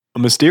A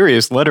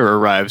mysterious letter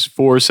arrives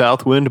for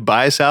Southwind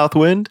by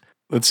Southwind.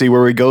 Let's see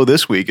where we go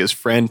this week as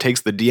Fran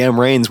takes the DM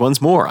reins once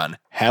more on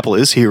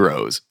Hapless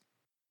Heroes.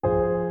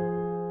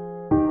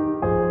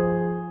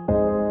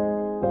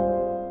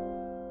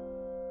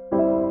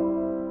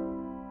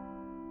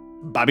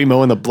 Bobby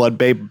Moe and the Blood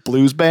Bay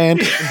Blues Band.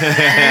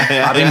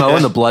 Bobby Moe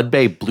and the Blood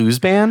Bay Blues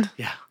Band?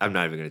 Yeah. I'm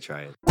not even going to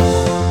try it.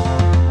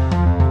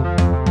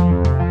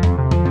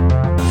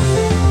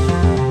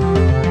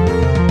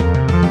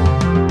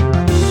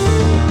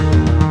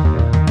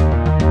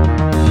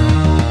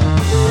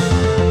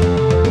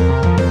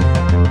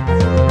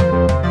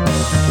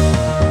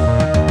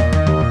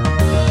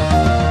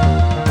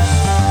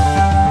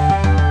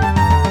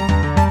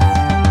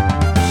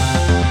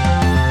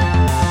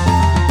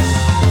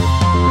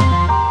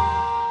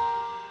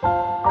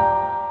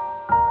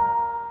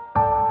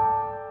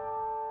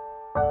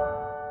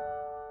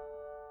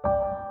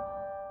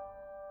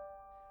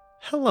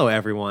 Hello,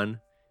 everyone.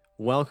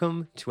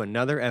 Welcome to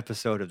another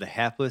episode of the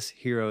Hapless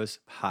Heroes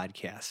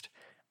podcast.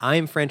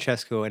 I'm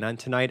Francesco, and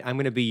tonight I'm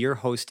going to be your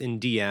host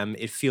and DM.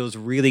 It feels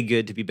really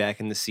good to be back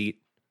in the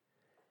seat.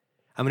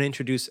 I'm going to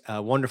introduce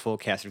a wonderful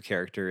cast of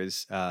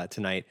characters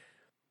tonight.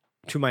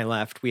 To my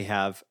left, we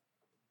have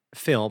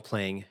Phil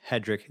playing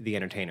Hedrick the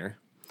Entertainer.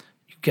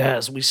 You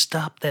guys, we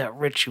stopped that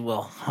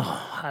ritual.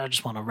 Oh, I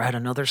just want to write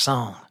another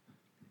song.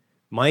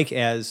 Mike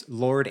as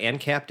Lord and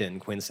Captain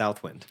Quinn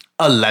Southwind.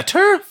 A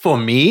letter for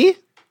me?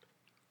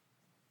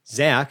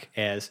 Zach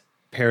as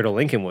Peridot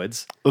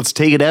Lincolnwoods. Let's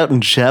take it out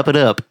and chop it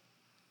up.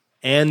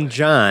 And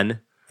John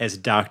as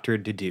Dr.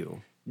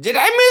 Dedew. Did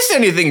I miss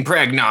anything,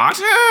 Pregnant?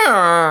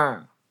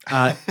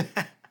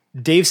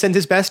 Dave sent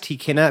his best. He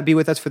cannot be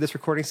with us for this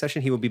recording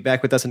session. He will be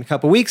back with us in a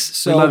couple weeks.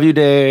 So We love you,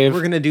 Dave.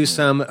 we're going to do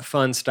some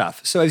fun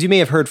stuff. So as you may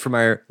have heard from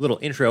our little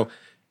intro,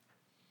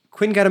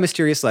 Quinn got a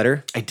mysterious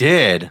letter. I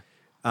did.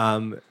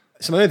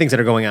 Some other things that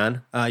are going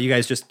on. You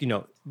guys just,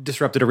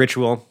 disrupted a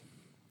ritual.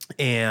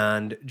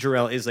 And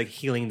Jarell is like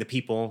healing the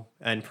people.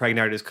 And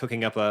Pregnard is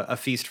cooking up a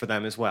feast for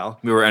them as well.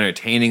 We were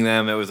entertaining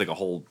them. It was like a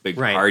whole big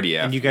party.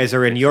 And After you guys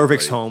are in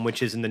Jorvik's home,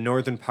 which is in the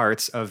northern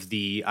parts of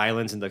the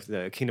islands in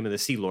the Kingdom of the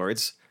Sea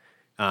Lords,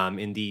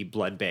 in the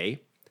Blood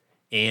Bay.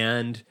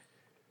 And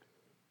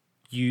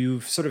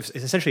you've sort of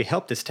essentially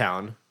helped this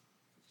town.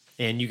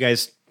 And you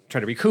guys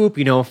try to recoup,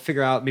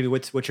 figure out maybe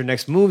what your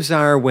next moves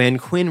are when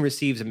Quinn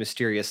receives a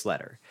mysterious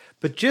letter.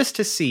 But just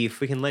to see if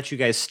we can let you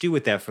guys stew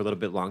with that for a little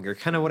bit longer,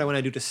 kind of what I want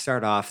to do to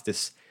start off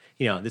this,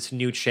 this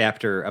new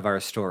chapter of our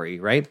story,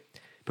 right?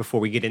 Before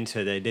we get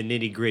into the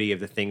nitty gritty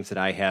of the things that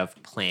I have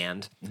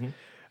planned.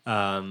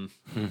 I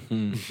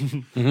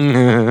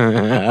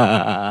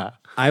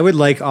would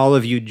like all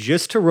of you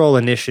just to roll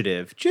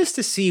initiative, just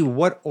to see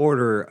what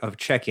order of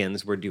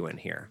check-ins we're doing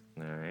here.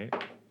 All right.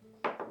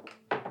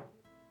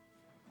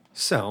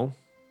 So,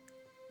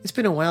 it's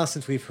been a while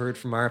since we've heard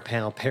from our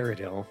pal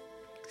Peridot.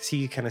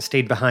 He kind of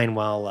stayed behind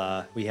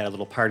while we had a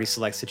little party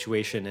select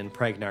situation and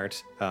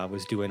Pregnart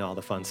was doing all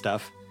the fun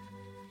stuff.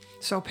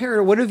 So,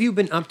 Peridot, what have you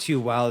been up to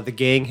while the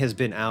gang has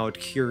been out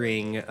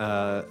curing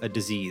a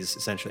disease,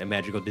 essentially, a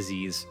magical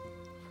disease?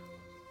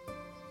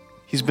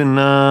 He's been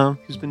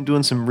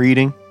doing some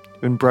reading,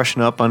 been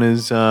brushing up on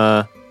his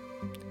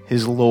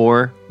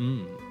lore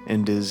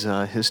and his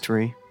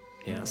history.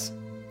 Yes.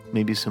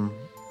 Maybe some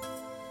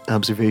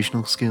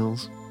observational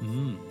skills.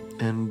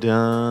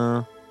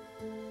 And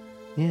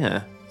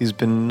he's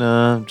been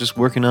just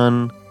working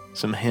on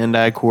some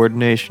hand-eye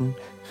coordination.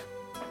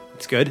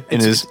 It's good.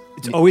 It's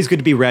always good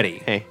to be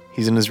ready. Hey,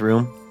 he's in his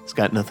room. He's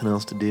got nothing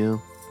else to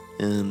do.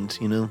 And,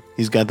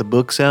 he's got the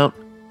books out.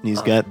 And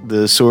he's got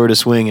the sword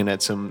swinging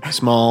at some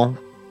small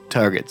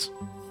targets.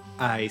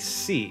 I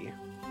see.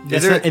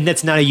 And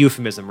that's not a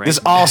euphemism, right? This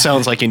all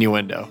sounds like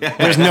innuendo.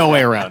 There's no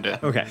way around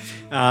it. Okay.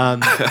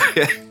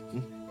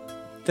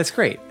 That's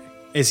great.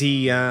 Is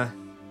he...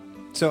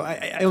 So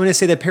I want to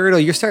say that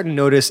Peridot, you're starting to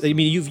notice... I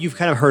mean, you've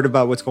kind of heard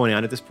about what's going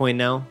on at this point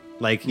now.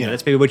 Like,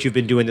 that's maybe what you've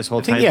been doing this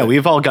whole time. Yeah,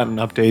 we've all gotten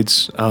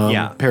updates.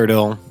 Yeah.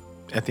 Peridot,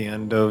 at the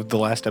end of the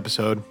last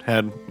episode,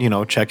 had,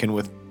 check-in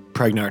with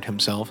Pregnart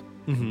himself.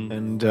 Mm-hmm.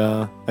 And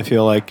I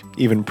feel like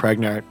even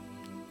Pregnart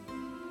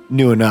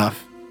knew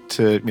enough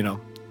to,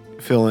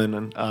 fill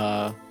in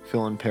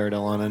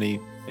Peridot on any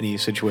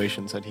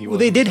situations that he was. Well,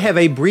 they did have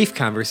a brief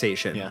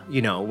conversation. Yeah.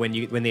 When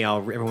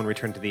everyone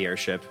returned to the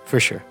airship, for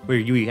sure, where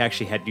you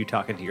actually had you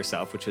talking to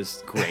yourself, which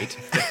is great.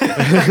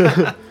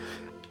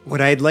 What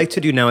I'd like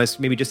to do now is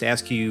maybe just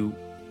ask you,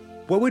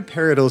 what would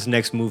Peridot's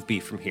next move be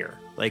from here?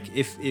 Like,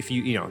 if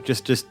you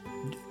just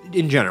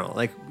in general,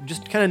 like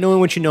just kind of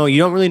knowing what you know. You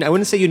don't really. I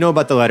wouldn't say you know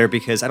about the letter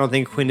because I don't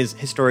think Quinn has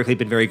historically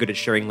been very good at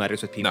sharing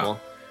letters with people. No.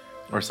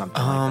 Or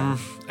something like that.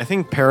 I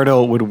think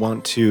Peridot would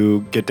want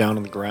to get down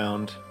on the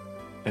ground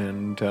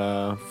and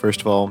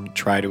first of all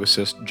try to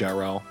assist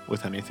Jarell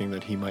with anything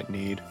that he might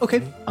need.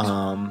 Okay.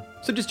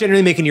 So just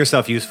generally making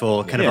yourself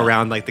useful, kind of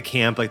around like the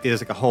camp. Like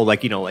there's like a whole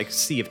like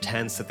sea of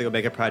tents that they'll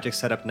make a project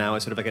set up now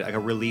as sort of like a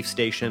relief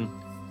station.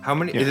 How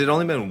many? Has it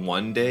only been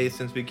 1 day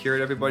since we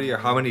cured everybody, or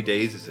how many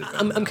days has it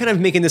been? I'm kind of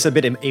making this a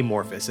bit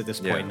amorphous at this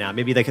point Yeah. now.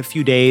 Maybe like a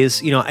few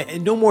days,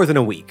 no more than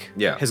a week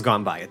Yeah. has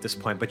gone by at this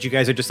point. But you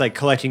guys are just like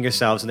collecting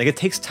yourselves, and like it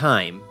takes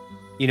time.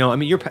 And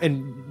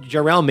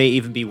Jarrell may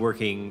even be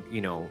working,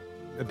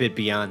 a bit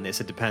beyond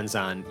this. It depends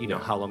on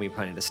how long you're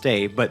planning to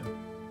stay. But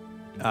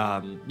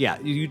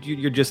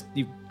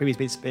you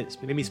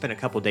maybe spend a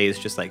couple days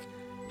just like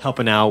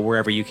helping out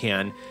wherever you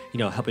can.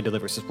 Helping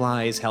deliver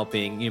supplies,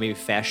 helping maybe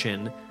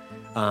fashion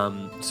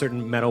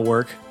certain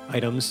metalwork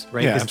items,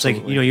 right? Yeah, 'Cause it's like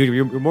absolutely.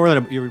 you're more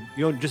than you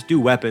don't just do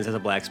weapons as a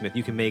blacksmith.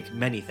 You can make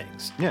many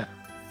things, Yeah.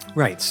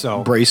 right?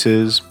 So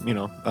Braces,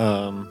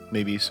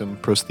 maybe some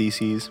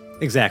prostheses.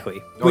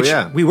 exactly. Oh, Which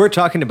yeah. we were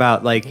talking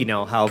about, like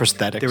how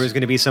Prosthetics. there was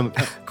going to be some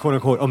quote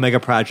unquote Omega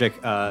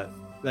Project,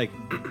 like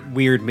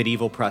weird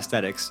medieval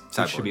prosthetics,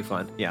 which should be Cyborgs.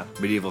 fun. Yeah,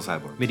 Medieval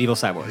cyborg. medieval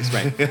cyborgs,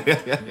 right?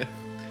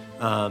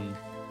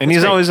 And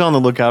he's great. always on the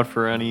lookout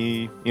for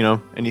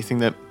anything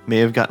that may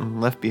have gotten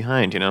left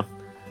behind,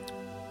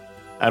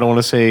 I don't want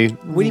to say do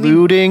you mean?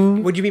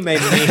 looting, What do you mean by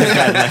may have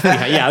gotten left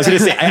behind? Yeah, I was going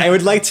to say I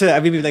would like to. I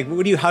mean, like,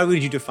 how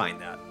would you define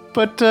that?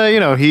 but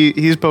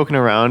he's poking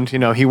around.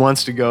 He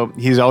wants to go.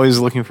 He's always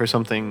looking for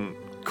something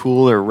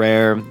cool or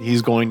rare.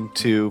 He's going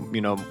to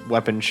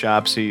weapon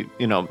shops.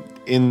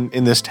 In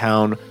this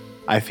town,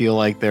 I feel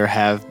like there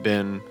have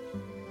been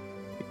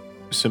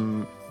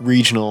some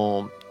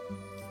regional.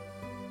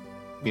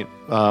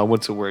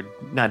 What's the word?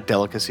 Not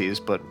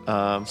delicacies, but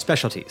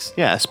Specialties.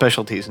 yeah,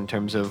 specialties in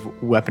terms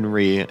of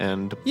weaponry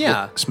and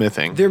Yeah.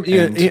 smithing. There-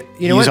 you- And you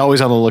know he's what?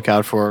 always on the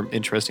lookout for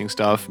interesting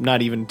stuff.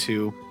 Not even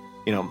to,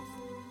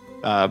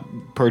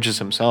 purchase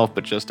himself,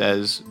 but just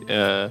as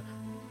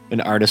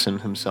an artisan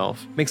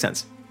himself. Makes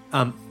sense.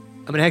 I'm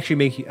gonna actually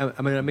make you.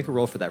 I'm gonna make a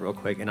roll for that real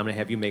quick, and I'm gonna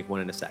have you make one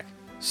in a sec.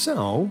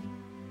 So,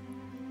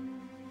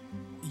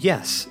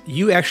 yes,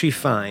 you actually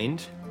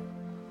find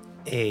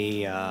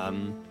a.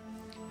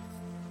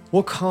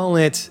 We'll call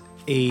it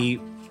a.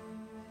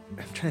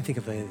 I'm trying to think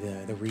of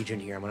the region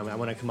here. I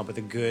want to come up with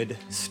a good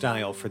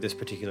style for this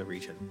particular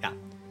region.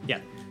 Yeah.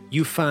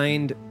 You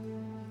find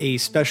a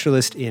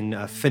specialist in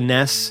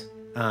finesse,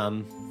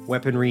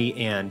 weaponry,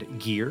 and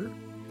gear.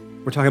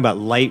 We're talking about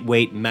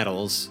lightweight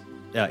metals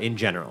in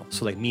general,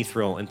 so like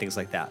mithril and things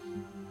like that,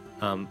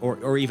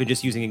 or even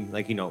just using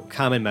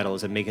common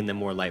metals and making them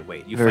more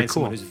lightweight. You Very find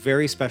someone cool. who's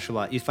very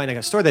specialized. You find like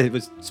a store that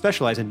was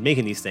specialized in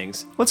making these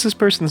things. What's this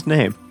person's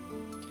name?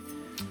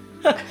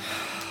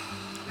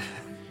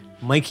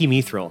 Mikey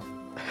Mithril.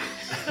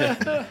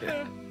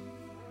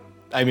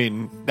 I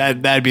mean,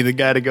 that'd be the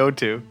guy to go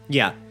to.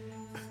 Yeah.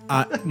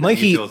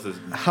 Mikey, Mithril's is-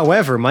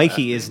 however,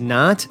 Mikey is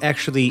not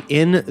actually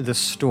in the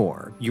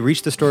store. You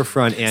reach the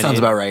storefront and Sounds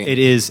about right. It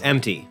is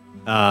empty.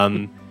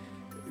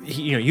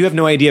 You have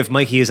no idea if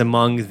Mikey is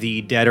among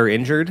the dead or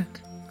injured.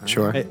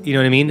 Sure. You know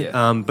what I mean?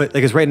 Yeah. But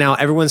like, 'cause right now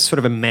everyone's sort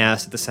of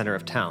amassed at the center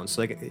of town.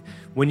 So like,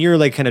 when you're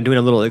like kind of doing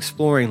a little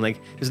exploring,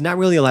 like there's not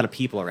really a lot of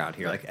people around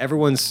here. Like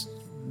everyone's,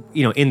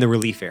 in the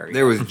relief area.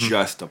 There was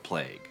just a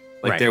plague.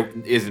 Like Right. there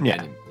isn't Yeah.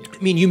 any. Yeah.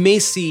 I mean, you may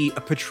see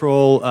a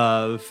patrol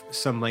of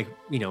some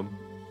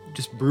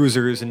just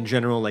bruisers in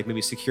general, like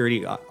maybe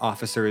security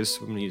officers,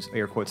 I'm gonna use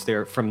air quotes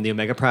there, from the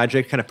Omega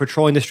Project, kind of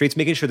patrolling the streets,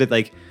 making sure that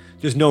like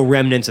there's no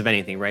remnants of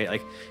anything, right?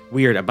 Like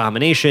weird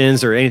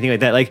abominations or anything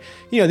like that. Like,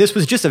 this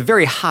was just a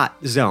very hot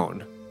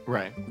zone.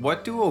 Right.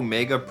 What do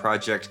Omega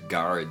Project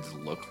guards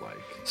look like?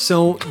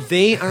 So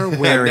they are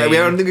wearing. I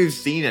don't think we've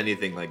seen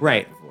anything like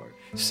Right. that before.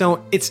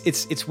 So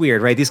it's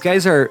weird, right? These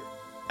guys are.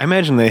 I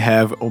imagine they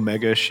have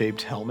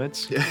Omega-shaped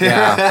helmets.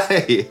 Yeah.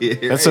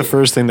 That's the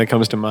first thing that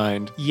comes to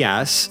mind.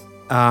 Yes,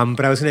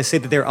 but I was going to say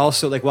that they're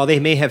also like, while they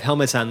may have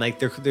helmets on, like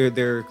they're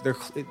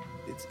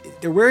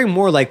wearing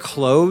more like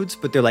clothes,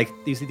 but they're like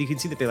you can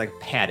see that they're like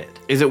padded.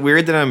 Is it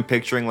weird that I'm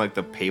picturing like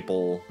the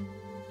papal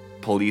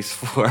police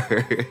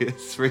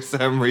force for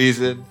some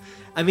reason?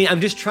 I mean,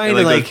 I'm just trying And,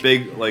 to like like. those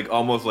big, like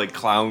almost like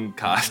clown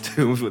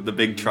costumes with the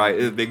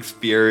big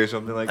spear or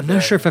something like I'm that.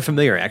 not sure if I'm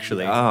familiar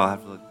actually. Oh, I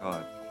have to look.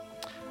 Oh.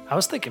 I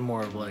was thinking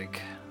more of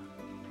like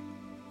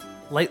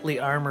lightly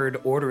armored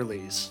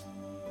orderlies.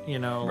 Right.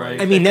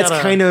 Like I mean, they that's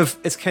gotta-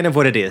 it's kind of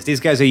what it is. These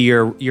guys are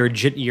your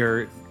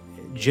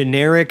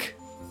generic.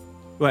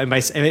 Well, when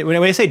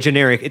I say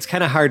generic, it's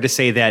kind of hard to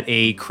say that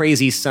a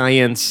crazy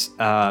science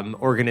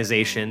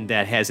organization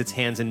that has its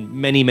hands in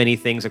many, many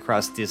things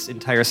across this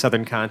entire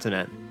southern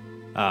continent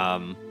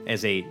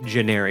as a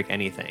generic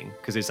anything,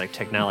 because there's like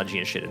technology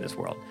and shit in this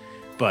world.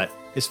 But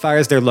as far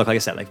as their look, like I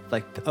said,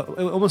 like it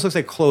almost looks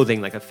like clothing,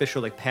 like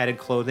official like padded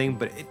clothing,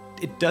 but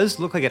it does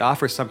look like it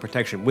offers some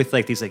protection with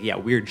like these like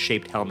weird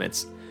shaped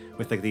helmets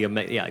with like the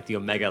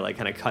Omega like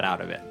kind of cut out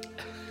of it.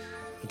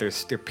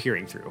 They're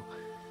peering through.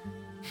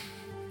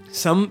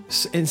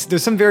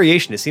 There's some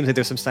variation. It seems like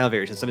there's some style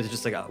variation. Some it's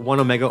just like one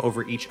Omega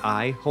over each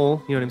eye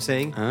hole. You know what I'm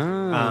saying?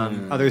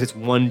 Others it's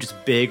one just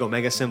big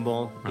Omega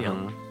symbol. You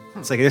know,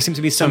 it's like there seems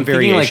to be some I'm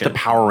thinking variation. like the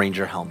Power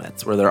Ranger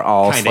helmets, where they're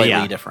all Kinda, slightly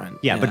yeah. different.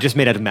 Yeah, but just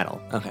made out of metal.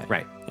 Okay.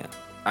 Right. Yeah.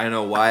 I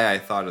know why I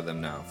thought of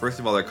them now. First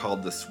of all, they're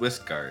called the Swiss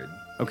Guard,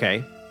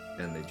 Okay.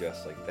 and they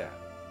dress like that.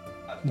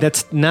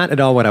 That's not at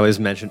all what I was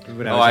mentioning.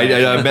 I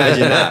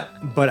imagine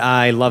that. But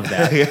I love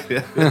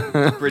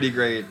that. Pretty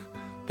great.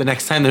 The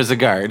next time there's a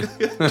guard.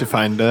 To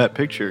find that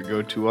picture,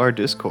 go to our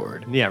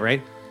Discord. Yeah,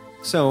 right.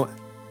 So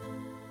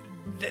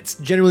that's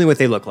generally what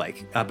they look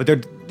like.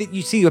 But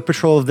you see a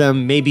patrol of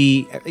them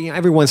maybe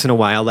every once in a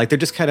while. Like they're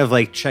just kind of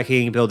like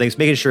checking buildings,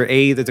 making sure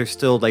that there's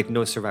still like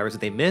no survivors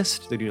that they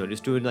missed. They're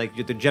just doing like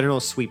the general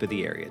sweep of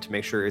the area to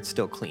make sure it's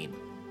still clean.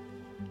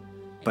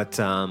 But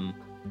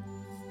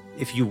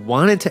if you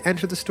wanted to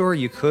enter the store,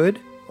 you could,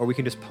 or we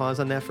can just pause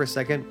on that for a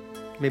second.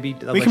 Maybe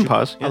We can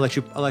pause, yeah.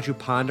 I'll let you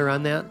ponder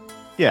on that.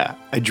 Yeah,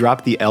 I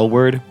dropped the L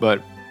word,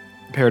 but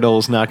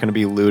Paradol's not going to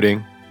be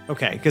looting.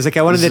 Okay, because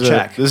I wanted to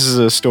check. This is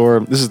a store.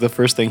 This is the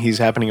first thing he's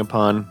happening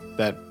upon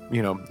that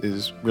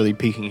is really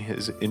piquing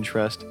his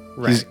interest.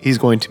 Right. He's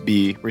going to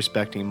be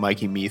respecting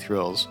Mikey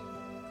Mithril's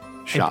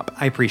shop.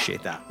 I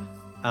appreciate that.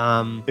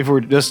 If it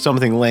were just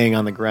something laying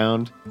on the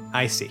ground,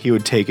 I see. he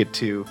would take it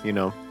to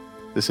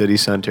the city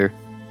center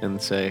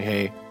and say,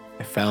 "Hey,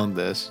 I found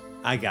this.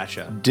 I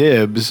gotcha.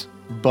 Dibs."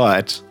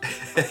 But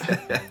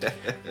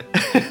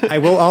I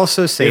will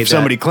also say if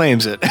somebody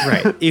claims it,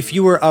 right, if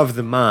you were of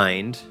the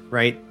mind,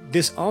 right,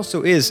 this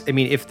also is. I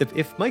mean, if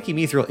Mikey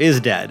Mithril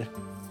is dead,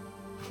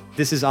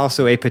 this is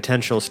also a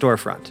potential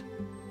storefront.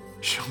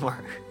 sure,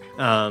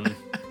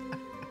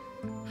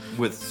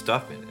 With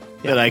stuff in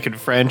it. that I could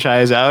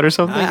franchise out or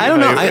something. I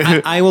don't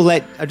know. I will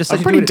let. I'll just let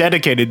I'm you pretty do it.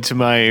 dedicated to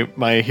my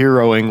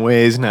heroing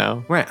ways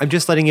now. Right. I'm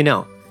just letting you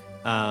know.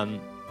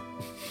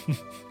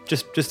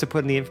 Just to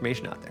put the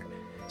information out there.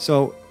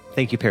 So,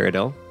 thank you,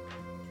 Paradol.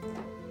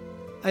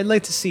 I'd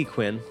like to see,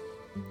 Quinn,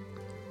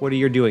 what are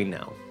you doing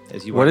now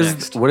as you What are is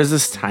next? what is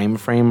this time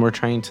frame we're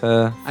trying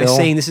to I'm fill?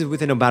 saying this is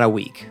within about a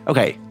week.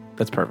 Okay,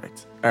 that's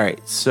perfect. All right,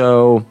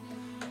 so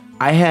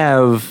I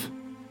have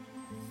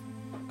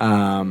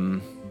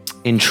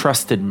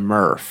entrusted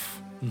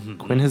Murph.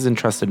 Quinn has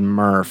entrusted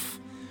Murph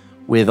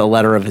with a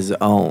letter of his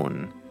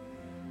own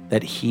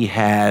that he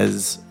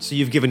has. So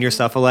you've given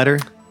yourself a letter?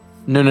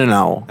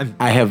 No.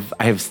 I have.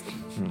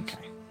 Okay.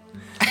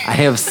 I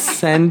have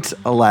sent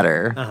a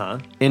letter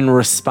in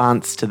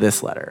response to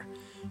this letter,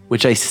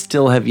 which I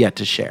still have yet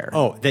to share.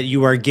 Oh, that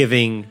you are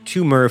giving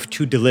to Murph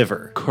to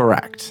deliver.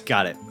 Correct.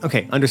 Got it.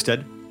 Okay,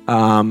 understood.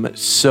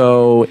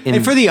 So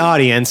And for the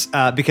audience,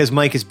 because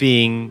Mike is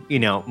being,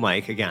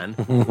 Mike again,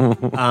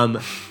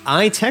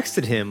 I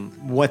texted him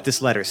what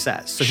this letter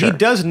says. So he Sure.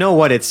 does know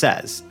what it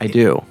says. I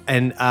do.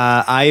 And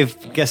I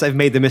guess I've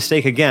made the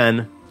mistake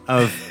again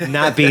of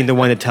not being the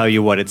one to tell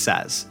you what it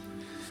says.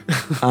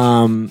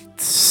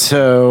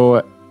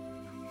 So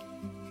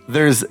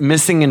there's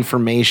missing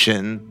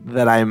information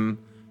that I'm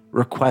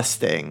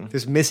requesting.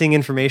 There's missing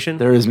information?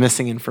 There is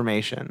missing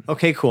information.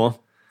 Okay,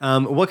 cool.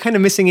 What kind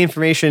of missing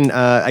information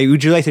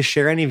would you like to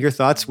share any of your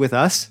thoughts with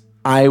us?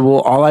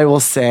 All I will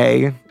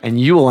say, and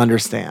you will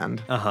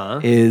understand,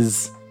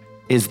 is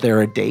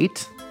there a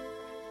date?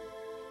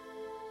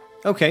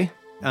 Okay.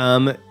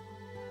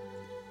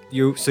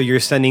 You're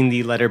sending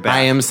the letter back.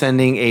 I am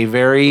sending a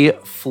very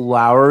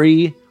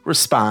flowery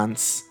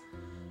response,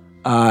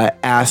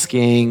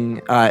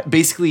 asking,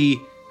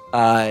 basically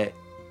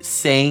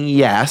saying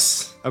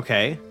yes.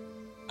 Okay.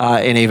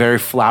 In a very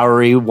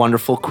flowery,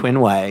 wonderful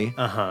Quinn way.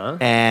 Uh-huh.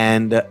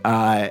 And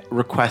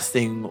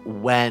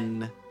requesting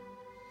when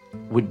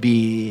would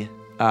be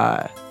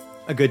a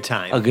good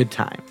time. a good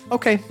time.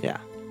 Okay. Yeah.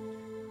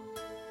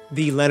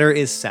 The letter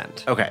is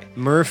sent. Okay.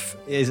 Murph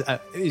is. Are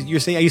you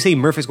saying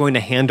Murph is going to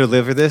hand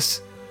deliver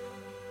this?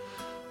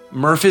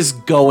 Murph is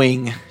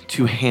going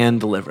to hand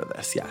deliver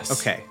this. Yes.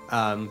 Okay.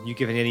 You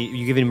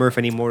giving Murph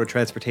any mode of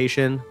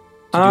transportation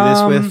to do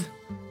this with?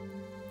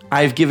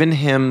 I've given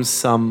him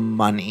some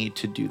money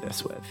to do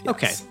this with. Yes.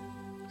 Okay.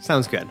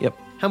 Sounds good. Yep.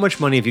 How much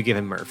money have you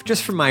given Murph?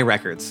 Just for my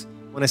records.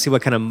 I want to see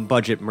what kind of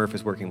budget Murph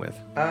is working with.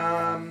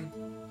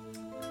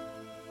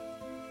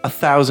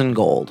 1,000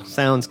 gold.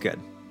 Sounds good.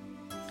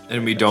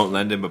 And we don't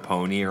lend him a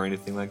pony or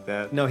anything like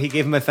that? No, he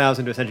gave him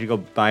 1,000 to essentially go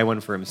buy one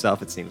for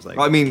himself, it seems like.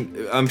 Well, I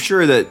mean, I'm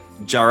sure that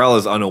Jarrell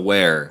is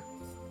unaware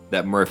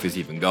that Murph is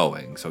even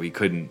going, so he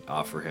couldn't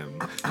offer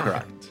him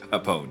a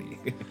pony.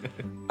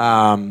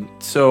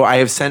 So I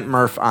have sent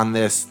Murph on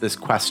this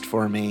quest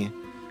for me.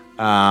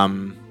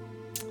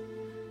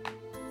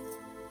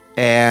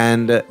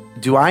 And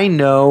do I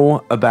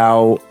know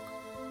about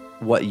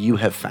what you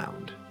have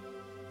found?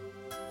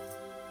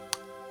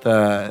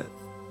 The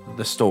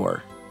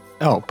store.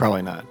 Oh,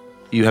 probably not.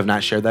 You have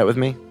not shared that with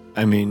me?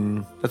 I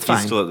mean, That's He's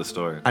fine. still at the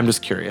store. I'm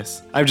just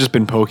curious. I've just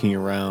been poking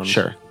around.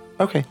 Sure.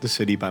 Okay. The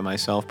city by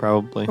myself,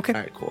 probably. Okay. All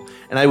right, cool.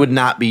 And I would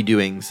not be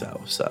doing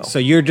so. So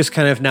you're just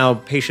kind of now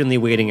patiently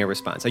waiting a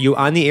response. Are you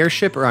on the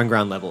airship or on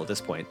ground level at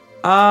this point?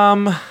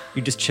 I'm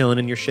You just chilling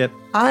in your ship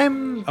away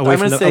away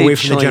from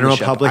the general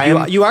public.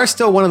 I'm, You are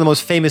still one of the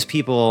most famous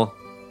people.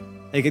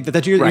 Like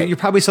that Right. you're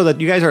probably so that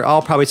you guys are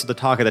all probably still the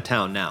talk of the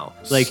town now.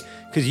 Like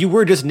because you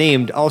were just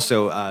named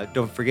also.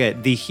 Don't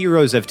forget the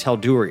heroes of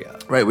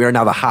Telduria. right. We are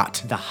now the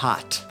hot. The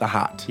hot. The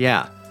hot.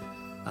 Yeah.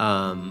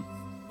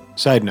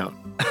 Side note: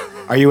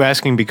 are you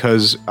asking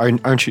because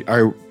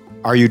are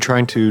are you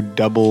trying to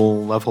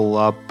double level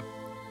up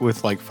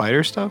with like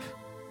fighter stuff?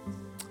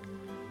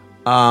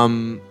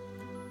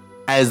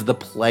 As the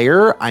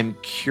player, I'm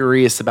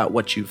curious about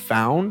what you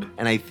found,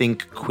 and I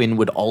think Quinn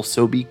would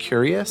also be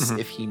curious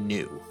if he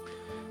knew.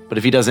 But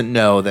if he doesn't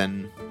know,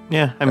 then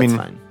Yeah, I that's mean,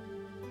 fine.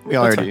 we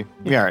already.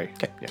 Okay.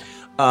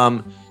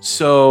 Yeah.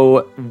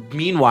 So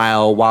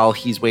meanwhile, while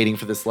he's waiting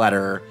for this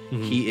letter,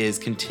 he is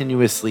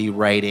continuously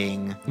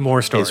writing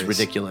More stories. his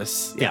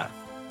ridiculous. Yeah.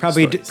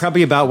 Probably stories.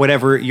 probably about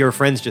whatever your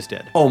friends just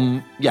did.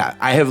 Yeah.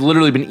 I have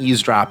literally been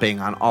eavesdropping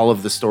on all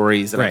of the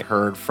stories that Right. I've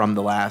heard from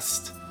the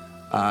last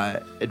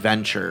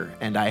adventure,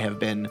 and I have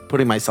been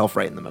putting myself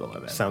right in the middle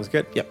of it. Sounds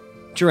good. Yep.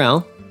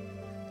 Jarrell,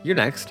 you're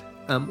next.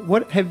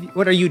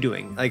 What are you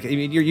doing? Like, I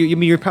mean,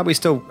 you're probably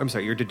still. I'm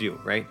sorry, you're to do,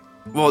 right?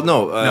 Well,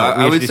 no, we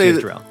I would introduced say you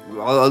as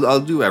that I'll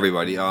do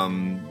everybody.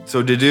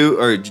 So Dedu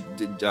or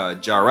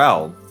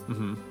Jarrell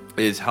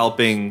is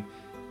helping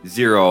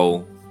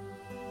Zero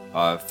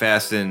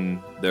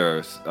fasten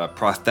their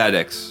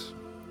prosthetics.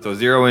 So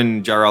Zero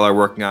and Jarrell are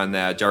working on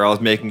that.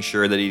 Jarrell's making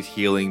sure that he's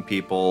healing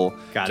people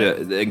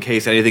in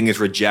case anything is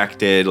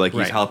rejected. Like he's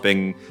Right.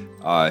 helping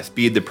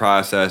speed the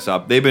process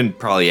up. They've been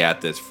probably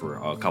at this for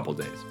a couple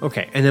days.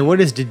 Okay, and then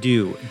what is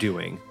Dedu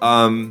doing?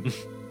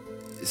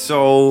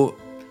 So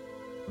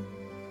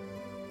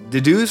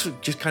Dedu's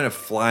just kind of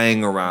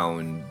flying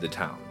around the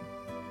town.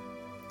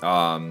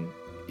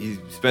 He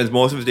spends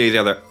most of his days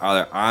either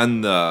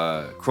on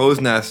the crow's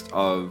nest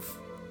of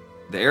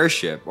the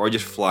airship or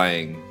just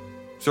flying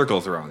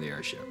circles around the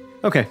airship.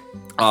 Okay,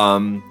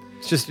 Um,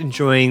 it's just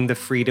enjoying the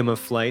freedom of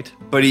flight.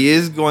 but he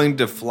is going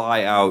to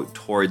fly out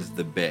towards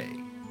the bay.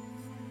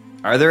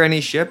 Are there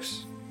any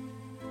ships?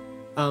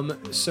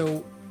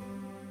 So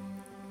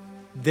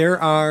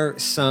there are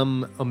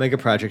some Omega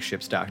Project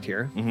ships docked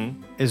here,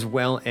 as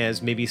well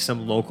as maybe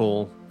some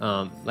local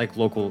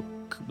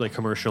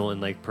commercial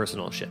and like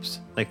personal ships,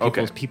 like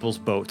people's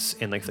boats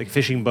and like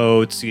fishing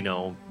boats,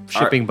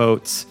 shipping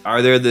boats.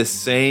 Are there the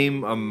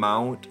same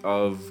amount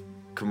of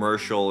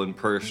commercial and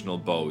personal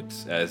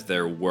boats as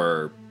there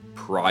were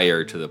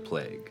prior to the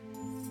plague?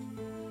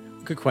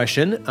 Good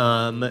question.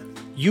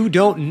 You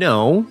don't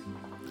know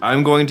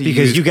I'm going to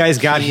because use you guys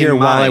got keen here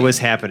while it mind. was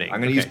happening.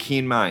 I'm going to Okay. use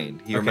keen mind.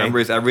 He Okay.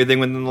 remembers everything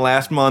within the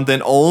last month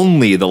and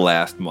only the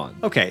last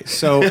month. Okay,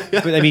 so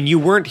but I mean, you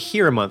weren't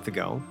here a month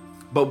ago.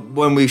 But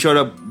when we showed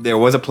up, there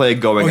was a plague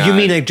going Oh, on. you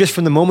mean like just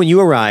from the moment you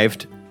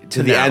arrived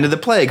to the end of the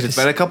plague? 'Cause it's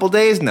been a couple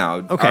days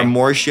now. Okay. Are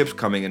more ships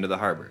coming into the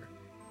harbor?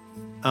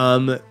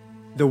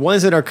 The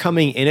ones that are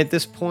coming in at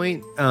this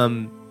point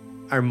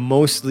are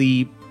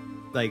mostly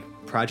like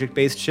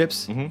project-based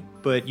ships,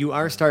 but you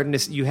are starting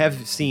to. You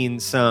have seen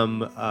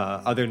some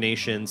other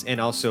nations, and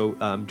also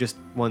just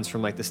ones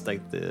from like this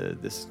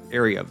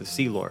area of the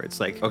Sea Lords,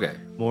 like Okay.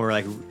 more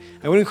like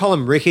I wouldn't call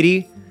them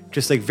rickety,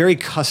 just like very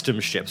custom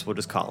ships. We'll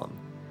just call them.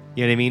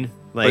 You know what I mean?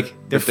 Like But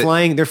they're they-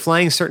 flying. They're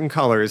flying certain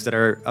colors that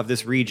are of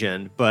this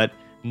region, but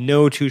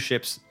no two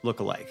ships look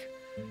alike.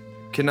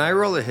 Can I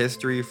roll a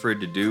history for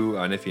Dedu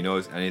on if he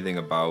knows anything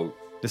about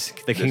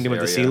The Kingdom of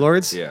the area? Sea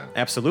Lords? Yeah.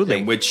 Absolutely.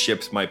 and which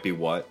ships might be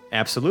what?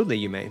 Absolutely,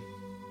 you may.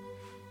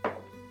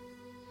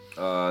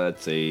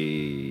 That's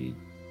a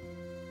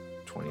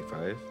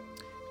 25.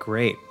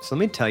 Great. So let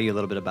me tell you a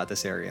little bit about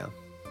this area.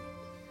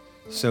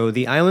 So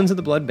the islands of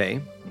the Blood Bay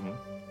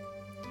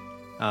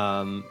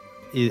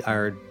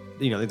are,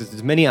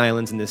 there's many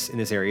islands in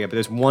this area, but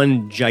there's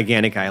one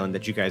gigantic island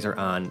that you guys are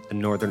on the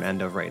northern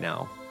end of right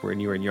now, where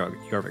you are in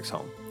Jorvik's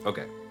home.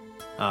 Okay.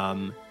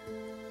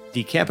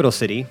 The capital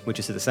city, which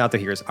is to the south of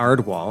here, is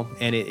Ardwall,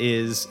 and it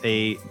is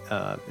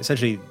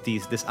essentially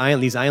these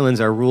islands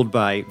are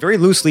very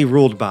loosely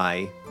ruled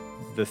by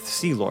the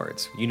Sea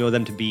Lords. You know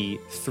them to be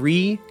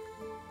 3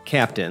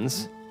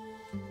 captains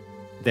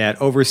that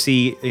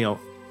oversee, and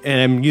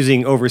I'm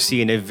using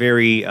oversee in a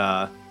very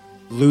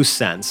loose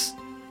sense,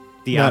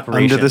 the Not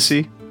operations. under the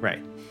sea?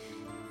 Right.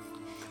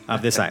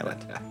 Of this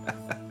island.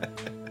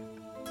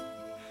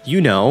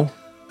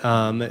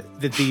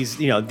 That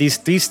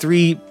these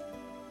 3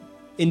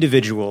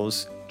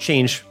 individuals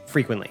change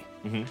frequently.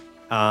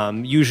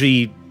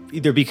 Usually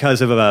either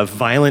because of a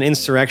violent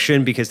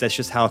insurrection, because that's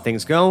just how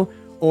things go,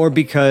 or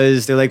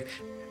because they're like,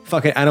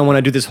 fuck it, I don't want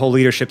to do this whole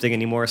leadership thing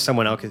anymore.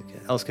 Someone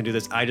else can do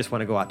this. I just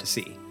want to go out to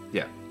sea.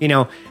 Yeah.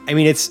 I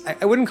mean,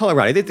 I wouldn't call it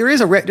right. There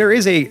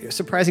is a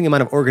surprising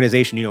amount of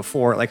organization,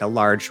 for like a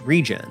large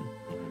region,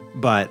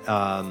 but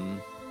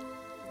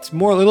it's a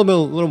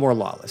little more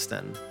lawless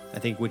than I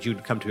think what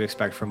you'd come to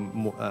expect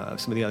from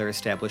some of the other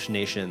established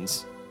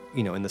nations,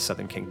 in the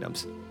Southern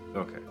Kingdoms.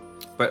 Okay.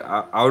 But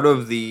out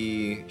of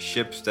the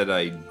ships that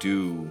I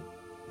do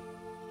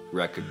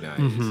recognize,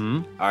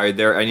 are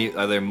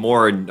there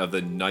more of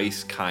the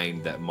nice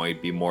kind that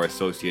might be more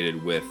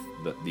associated with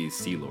these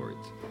Sea Lords?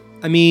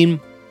 I mean,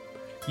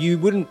 you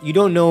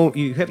don't know,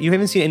 you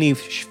haven't seen any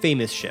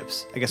famous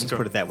ships. I guess let's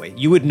put it that way.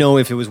 You would know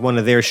if it was one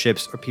of their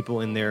ships or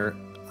people in their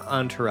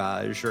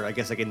entourage, or I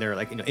guess like in their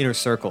inner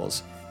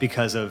circles,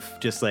 because of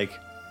just like,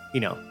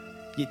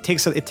 it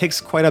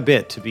takes quite a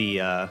bit to be,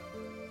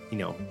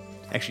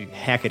 actually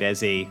hack it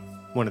as a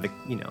one of the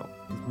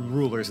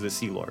rulers of the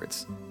Sea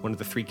Lords, one of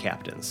the 3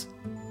 captains.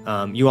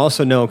 You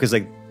also know because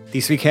like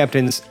these 3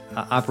 captains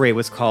operate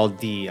what's called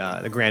the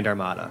Grand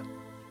Armada,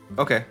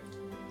 Okay.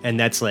 and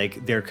that's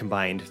like their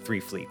combined 3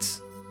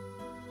 fleets,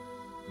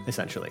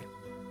 essentially.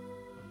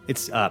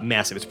 It's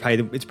massive.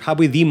 It's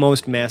probably the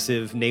most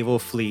massive naval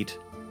fleet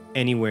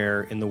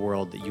anywhere in the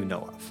world that you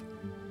know of.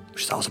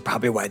 Which is also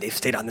probably why they've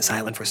stayed on this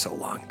island for so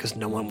long, because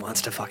no one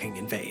wants to fucking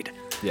invade.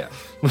 Yeah.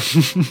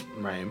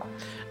 Right.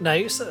 Now,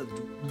 you said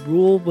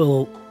rule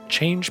will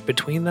change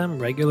between them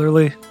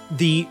regularly.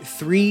 The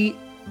 3,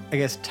 I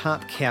guess,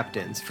 top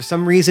captains. For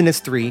some reason, it's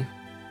 3.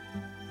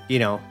 You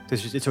know,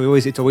 it's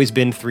always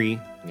been 3.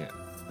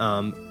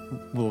 Yeah.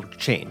 Will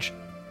change.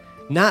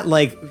 Not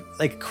like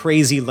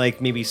crazy, like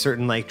maybe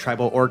certain like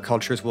tribal orc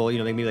cultures will,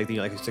 maybe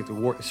like it's like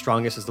the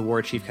strongest is the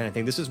war chief kind of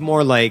thing. This is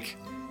more like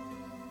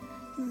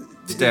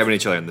Stabbing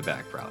each other in the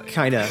back, probably.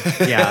 kind of,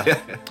 yeah.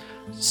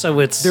 So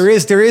it's There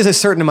is a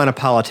certain amount of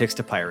politics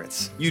to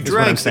pirates. You is what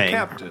I'm drank the saying.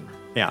 captain.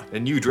 Yeah,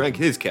 And you drank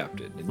his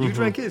captain. And you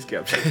drank his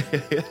captain.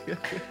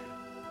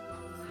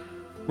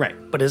 right.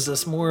 But is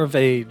this more of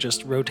a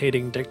just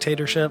rotating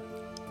dictatorship,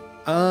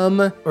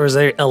 A or is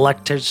there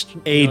elected?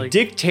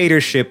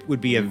 dictatorship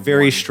would be a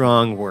very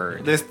strong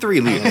word There's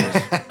 3 leaders.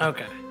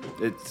 Okay.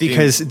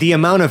 because the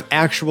amount of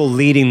actual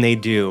leading they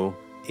do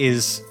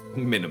is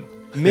minimum.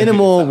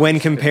 minimal when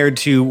compared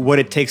to what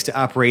it takes to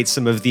operate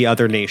some of the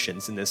other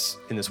nations in this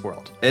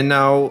world. And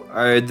now,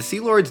 are the Sea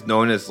Lords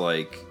known as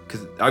like,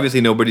 because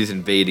obviously nobody's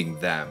invading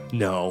them,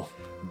 No.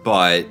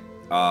 but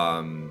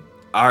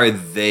are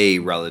they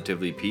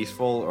relatively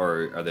peaceful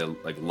or are they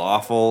like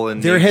lawful in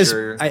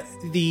nature?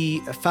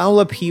 The foul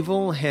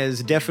upheaval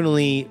has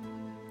definitely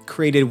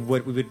created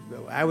what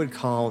I would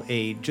call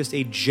a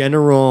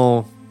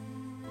general.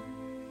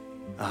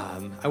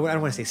 I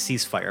don't want to say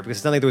ceasefire because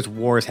it's not like there was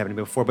wars happening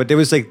before, but there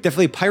was like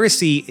definitely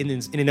piracy in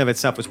and of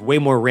itself was way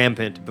more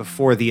rampant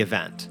before the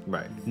event.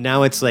 Right.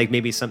 Now it's like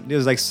maybe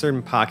there's like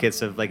certain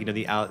pockets of like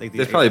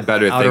There's probably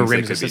better outer things they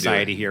rims could of be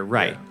society doing. here,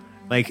 right? Yeah.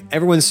 Like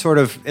everyone's sort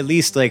of at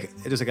least like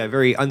there's like a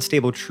very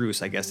unstable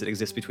truce, I guess, that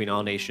exists between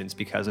all nations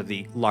because of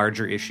the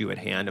larger issue at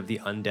hand of the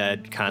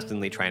undead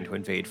constantly trying to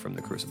invade from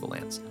the Crucible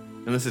lands.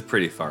 And this is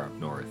pretty far up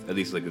north, at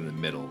least like in the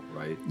middle,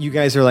 right? You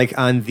guys are like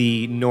on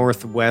the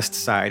northwest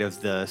side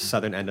of the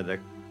southern end of the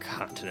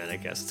continent, I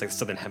guess. It's like the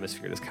southern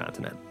hemisphere of this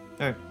continent.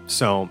 All right.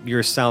 So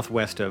you're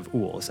southwest of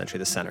Uul, essentially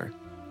the center.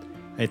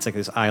 It's like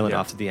this island Yeah.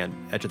 off to the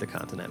edge of the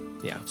continent.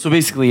 Yeah, So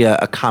basically,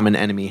 a common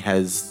enemy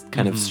has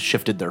kind of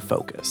shifted their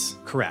focus.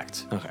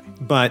 correct. Okay.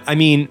 But I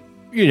mean,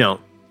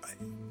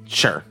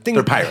 Sure.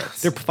 They're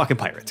pirates. They're fucking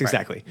pirates,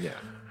 exactly. Yeah.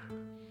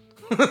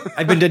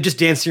 I've been just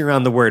dancing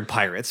around the word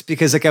pirates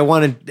because like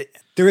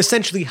they're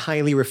essentially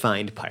highly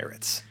refined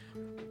pirates.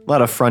 A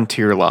lot of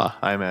frontier law,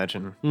 I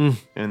imagine,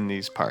 in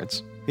these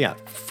parts. Yeah,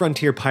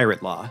 frontier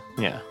pirate law.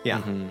 Yeah.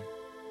 Yeah.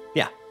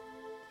 Yeah.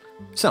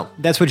 So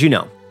that's what you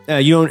know.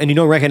 You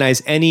don't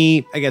recognize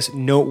any, I guess,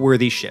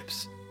 noteworthy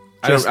ships.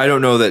 I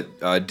don't know that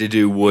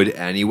Didu would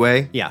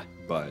anyway. Yeah.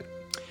 But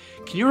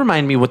Can you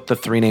remind me what the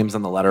 3 names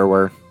on the letter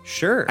were?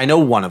 Sure. I know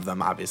one of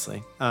them,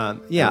 obviously.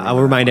 I'll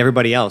remind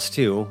everybody else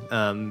too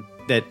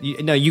that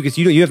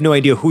you have no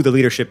idea who the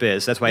leadership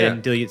is. That's why I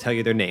didn't tell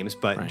you their names.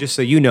 But just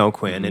so you know,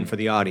 Quinn, and for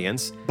the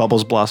audience,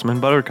 Bubbles, Blossom, and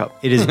Buttercup.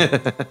 it is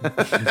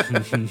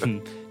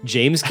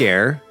James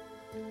Gare,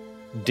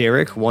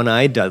 Derek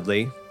One-Eyed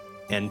Dudley,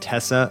 and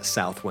Tessa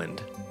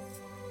Southwind.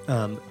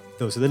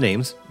 Those are the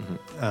names,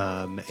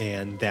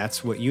 and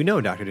that's what you know,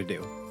 Doctor to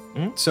do.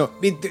 So I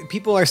mean,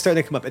 people are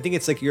starting to come up. I think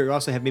it's like you're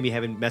also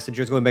having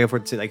messengers going back and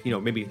forth to like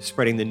maybe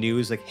spreading the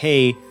news like,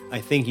 hey, I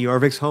think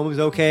Jorvik's home is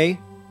okay.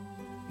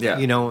 yeah.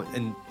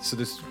 And so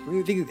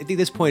I think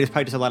this point is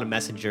probably just a lot of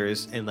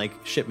messengers and like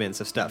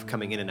shipments of stuff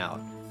coming in and out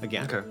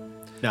again. Okay.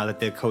 Now that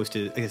the coast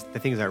is, I guess the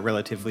things are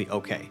relatively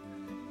okay.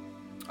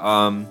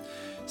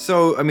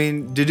 So, I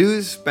mean,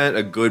 Didu's spent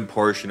a good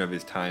portion of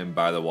his time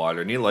by the water,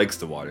 and he likes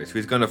the water. So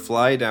he's going to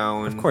fly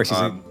down. Of course, he's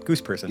a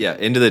goose person. Yeah,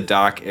 into the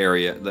dock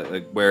area,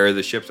 like where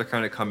the ships are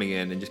kind of coming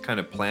in, and just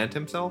kind of plant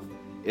himself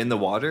in the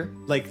water.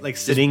 Like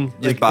sitting,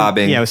 Just like,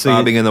 bobbing, Yeah, so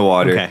bobbing in the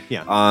water. Okay,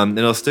 yeah. Then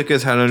he'll stick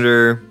his head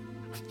under,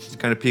 just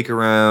kind of peek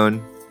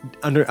around.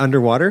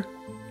 Underwater.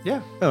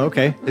 Yeah. Oh,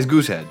 okay. His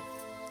goose head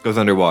goes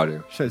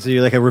underwater, So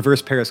you're like a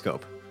reverse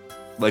periscope.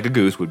 like a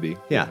goose would be.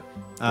 Yeah.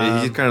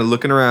 He's just kind of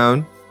looking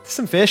around.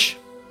 Some fish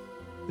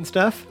and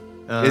stuff.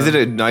 Is it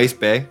a nice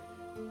bay?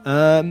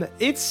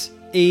 It's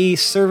a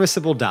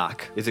serviceable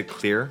dock. Is it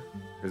clear?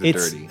 Or is it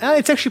dirty?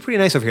 It's actually pretty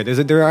nice over here.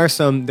 There are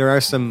some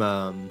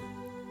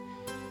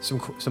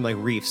like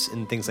reefs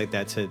and things like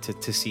that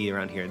to see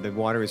around here. The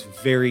water is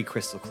very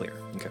crystal clear.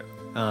 Okay.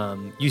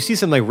 You see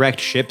some like wrecked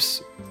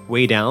ships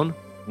way down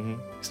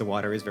because the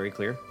water is very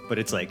clear, but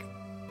it's like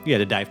you had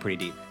to dive pretty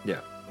deep. Yeah.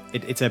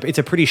 It's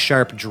a pretty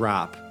sharp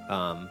drop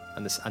on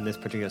this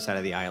particular side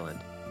of the island.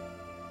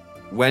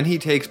 When he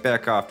takes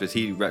back off, does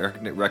he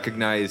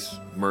recognize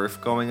Murph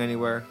going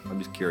anywhere? I'm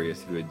just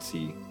curious if he would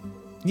see.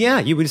 Yeah,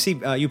 you would see.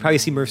 You probably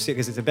see Murph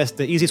because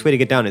the easiest way to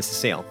get down is to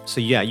sail.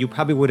 So yeah, you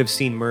probably would have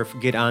seen Murph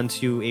get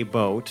onto a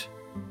boat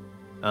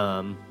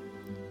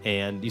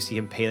and you see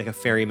him pay like a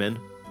ferryman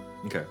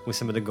Okay. with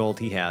some of the gold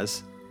he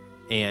has,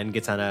 and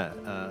gets on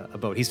a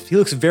boat. He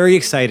looks very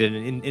excited,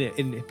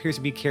 and appears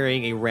to be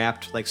carrying a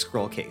wrapped like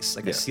scroll case,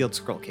 like a sealed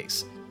scroll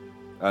case.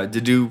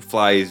 Dedu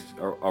flies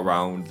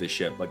around the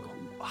ship like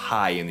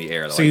high in the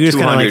air. So you just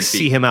kind of like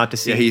see him out to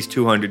sea. Yeah, he's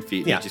 200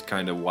 feet. Yeah. He's just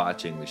kind of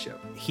watching the ship.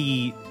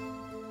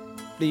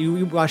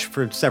 You watch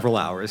for several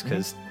hours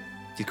because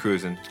He's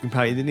cruising.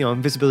 probably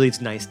invisibility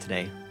is nice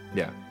today,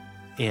 Yeah.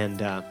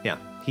 and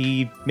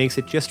he makes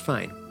it just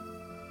fine.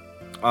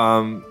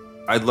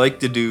 I'd like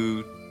to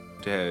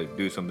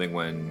do something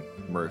when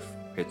Murph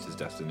hits his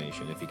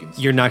destination. If he can,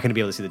 You're not going to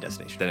be able to see the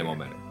destination. then it won't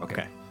matter.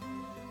 Okay.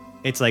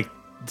 It's like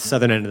the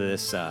southern end of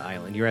this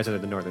island. You guys are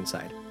the northern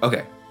side.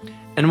 Okay.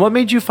 And what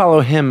made you follow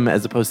him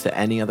as opposed to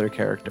any other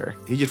character?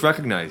 He just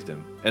recognized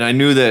him, and I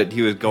knew that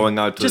he was going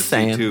out to Just the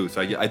sea saying. too.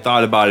 So I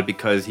thought about it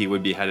because he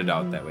would be headed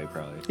out that way,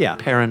 probably. Yeah.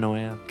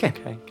 Paranoia. Okay.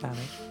 Got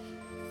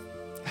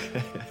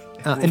it.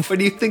 And What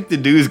do you think the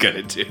dude's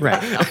gonna do?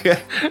 right.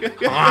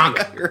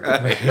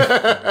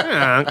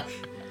 Right.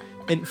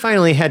 And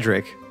finally,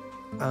 Hedrick,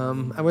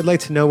 I would like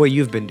to know what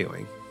you've been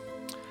doing.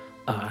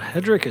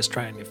 Hedrick is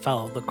trying to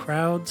follow the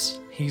crowds.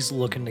 He's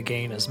looking to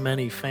gain as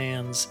many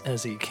fans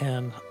as he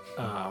can.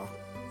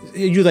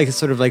 You like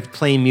sort of like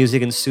playing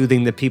music and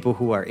soothing the people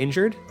who are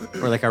injured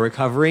or like are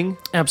recovering.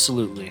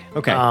 Absolutely.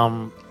 Okay.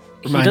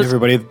 He Remind does-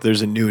 everybody that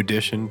there's a new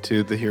addition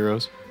to the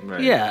heroes.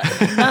 Right. Yeah,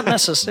 not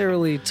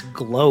necessarily to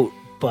gloat,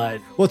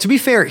 but Well, to be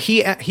fair,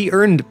 he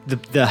earned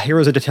the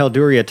Heroes of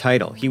Telduria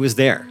title. He was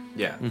there.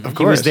 Yeah. Of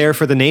He was there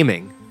for the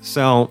naming.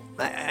 So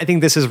I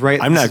think this is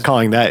right. I'm not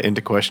calling that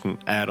into question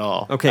at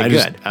all. Okay,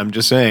 good. good. I'm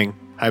just saying,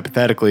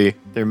 hypothetically,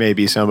 there may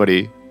be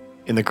somebody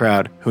in the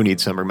crowd who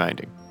needs some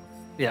reminding.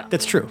 yeah.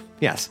 That's true.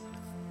 Yes.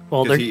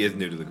 Well, Because they're, he is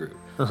new to the group.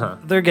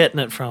 they're getting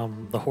it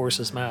from the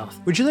horse's mouth.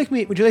 Would you like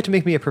to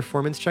make me a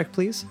performance check,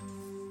 please?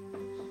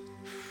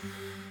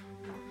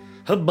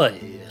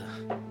 Hubby.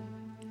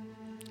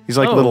 He's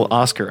like Oh, little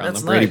Oscar on the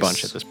that's Brady nice.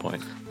 Bunch at this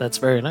point. That's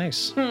very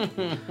nice.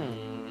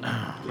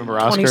 Remember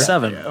Oscar?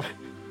 27.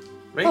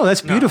 Oh,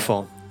 that's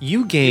beautiful.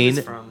 You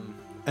gain From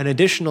an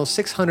additional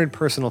 600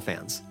 personal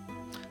fans.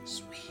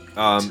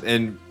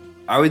 And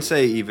I would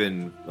say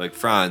even like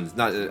Franz,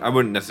 I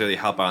wouldn't necessarily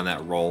help out on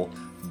that role,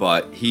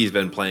 but he's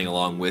been playing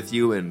along with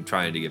you and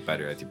trying to get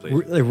better as he plays.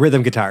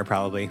 Rhythm guitar,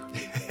 probably.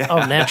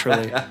 Oh,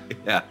 naturally.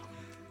 Yeah.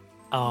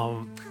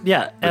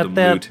 Yeah, Rhythm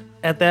lute.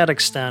 at that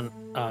extent,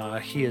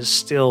 he is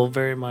still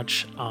very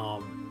much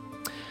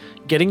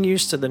getting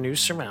used to the new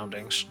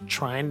surroundings,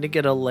 trying to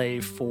get a lay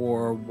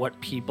for what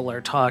people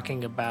are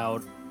talking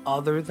about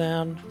other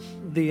than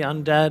the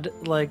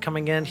undead like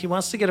coming in. He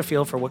wants to get a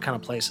feel for what kind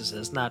of place this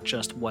is, not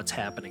just what's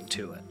happening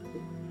to it.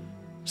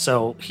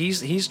 So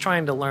he's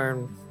trying to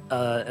learn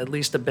at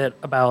least a bit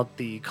about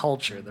the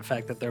culture, the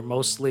fact that they're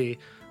mostly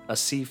a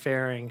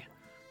seafaring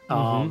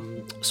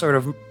sort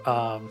of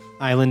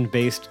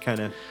Island-based kind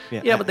of.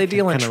 yeah, but they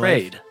deal in kinda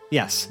trade. life.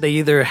 Yes. They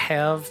either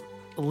have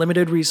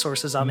limited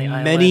resources on the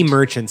island. Many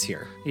merchants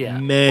here. Yeah.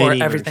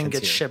 Many or everything merchants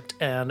gets here. shipped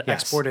and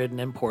Yes. exported and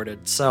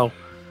imported. So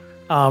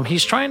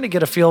he's trying to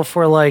get a feel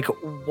for like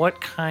what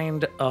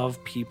kind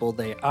of people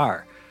they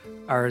are.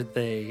 Are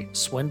they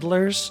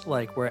swindlers,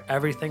 like where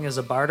everything is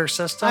a barter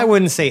system? I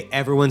wouldn't say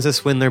everyone's a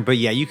swindler, but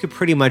yeah, you could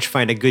pretty much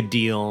find a good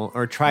deal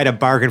or try to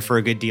bargain for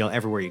a good deal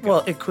everywhere you go.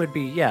 Well, it could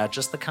be, yeah,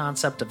 just the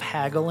concept of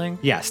haggling.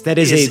 yes, that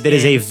is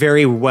a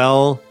very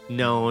well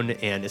known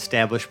and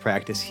established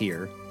practice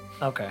here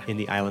Okay. in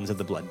the islands of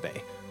the Blood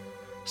Bay.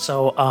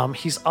 So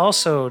he's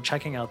also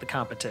checking out the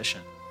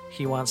competition.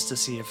 He wants to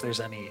see if there's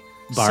any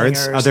Bards,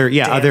 singers, other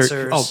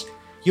dancers.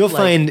 You'll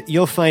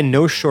like- find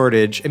no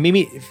shortage, and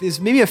maybe there's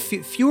maybe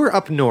fewer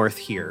up north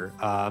here,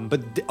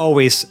 but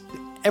always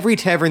every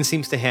tavern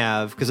seems to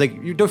have, because like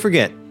you don't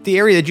forget the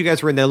area that you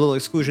guys were in, that little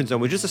exclusion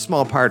zone, was just a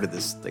small part of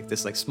this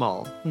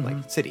small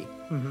city.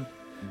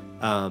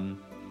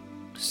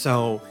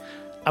 So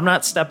I'm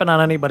not stepping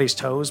on anybody's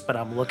toes, but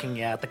I'm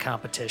looking at the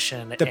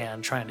competition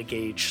and trying to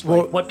gauge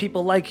like, what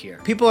people like here.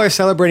 people are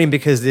celebrating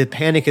because the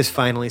panic has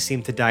finally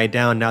seemed to die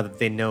down now that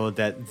they know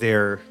that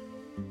they're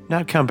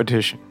Not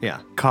competition. yeah.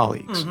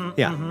 Colleagues.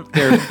 Yeah,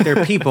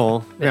 their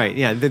people, right?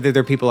 Yeah,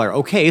 their people are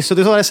okay. So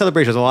there's a lot of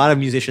celebrations, a lot of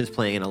musicians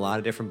playing in a lot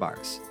of different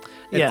bars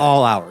at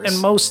all hours.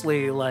 And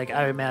mostly, like,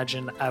 I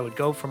imagine I would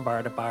go from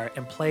bar to bar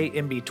and play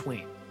in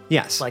between.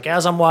 yes, Like,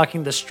 as I'm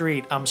walking the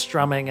street, I'm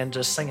strumming and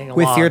just singing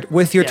along.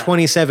 with your Yeah.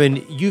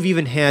 27, you've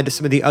even had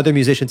some of the other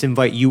musicians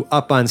invite you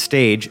up on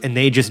stage, and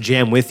they just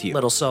jam with you,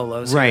 Little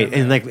solos. right?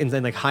 here And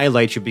there. like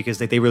highlight you because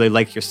they really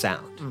like your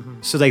sound.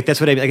 So like that's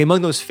what I mean. Like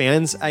among those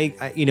fans,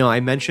 I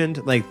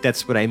mentioned, like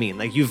that's what I mean.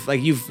 Like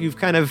you've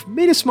kind of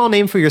made a small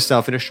name for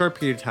yourself in a short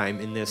period of time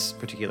in this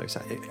particular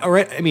side. All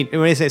right, I mean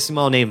when I say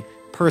small name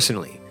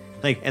personally,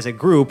 like as a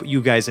group, you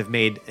guys have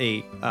made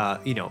a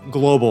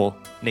global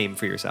name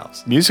for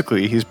yourselves.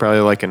 Musically, he's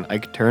probably like an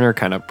Ike Turner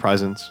kind of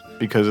presence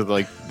because of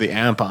like the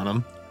amp on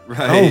him.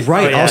 Right. Oh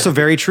right, Oh, yeah. also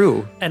very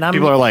true. And I'm,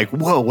 People are like,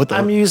 "Whoa, what the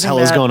I'm using hell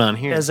is that going on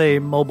here?" as a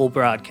mobile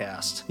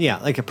broadcast. Yeah,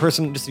 like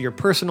just your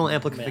personal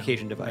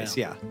amplification device.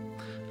 Yeah.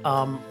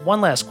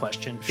 One last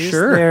question. Is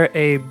Sure. there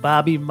a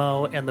Bobby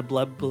Moe and the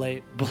Blood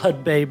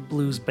Bay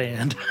Blues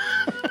Band?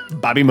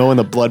 Bobby Moe and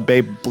the Blood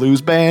Bay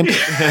Blues Band.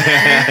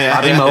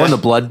 Bobby Moe and the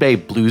Blood Bay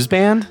Blues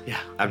Band.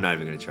 I'm not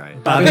even gonna try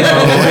it. Bobby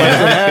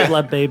Moe,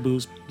 Blood Bay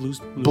Blues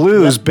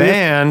Blues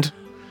Band.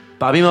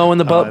 Bobby Moe and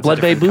the that's a Blood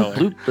Bay different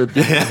Blue.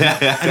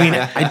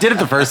 I did it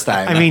the first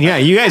time. I mean, yeah,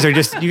 you guys are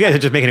just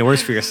making it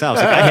worse for yourselves.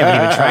 Like, I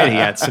haven't even tried it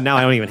yet, so now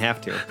I don't even have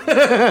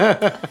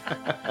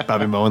to.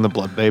 Bobby Moe and the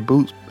Blood Bay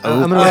Blues.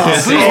 I'm gonna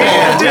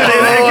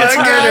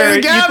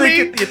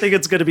You think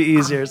it's going to be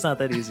easier. It's not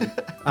that easy.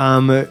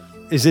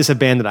 Is this a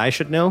band that I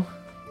should know?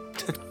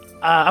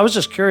 I was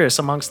just curious,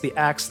 amongst the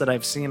acts that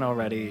I've seen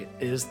already,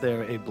 is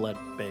there a Blood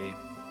Bay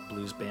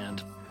Blues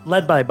Band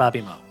led by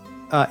Bobby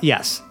Moe?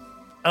 Yes.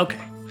 Okay.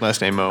 Last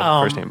name Moe,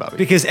 first name Bobby.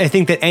 Because I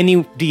think that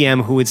any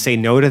DM who would say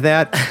no to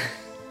that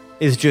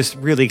is just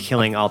really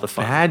killing all the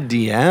fun. Bad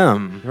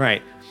DM.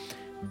 Right.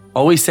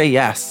 Always say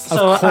yes.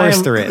 So Of course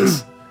I'm- there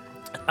is.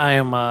 I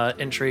am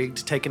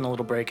intrigued, taking a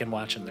little break and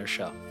watching their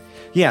show.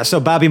 Yeah, so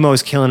Bobby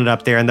Moe's killing it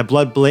up there, and the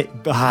Blood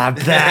fuck.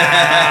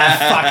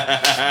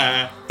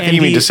 And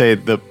You mean the to say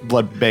the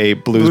Blood Bay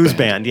Blues, Blues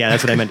Band. Yeah,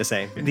 that's what I meant to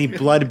say. The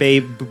Blood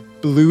Bay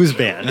Blues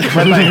Band.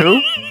 Led by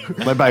who?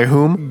 Led by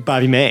whom?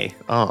 Bobby May.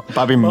 Oh,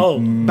 Bobby Moe.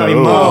 Bobby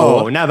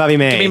Moe, not Bobby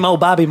May. Give me Mo,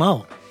 Bobby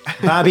Mo.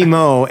 Bobby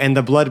Moe and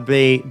the Blood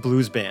Bay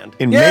Blues Band.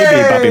 And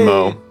maybe Bobby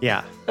Moe.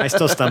 Yeah, I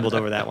still stumbled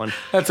over that one.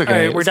 That's okay. All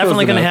right, we're It's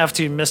definitely close going to enough. have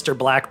to Mr.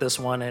 Black this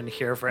one in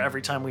here for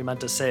every time we meant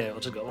to say it.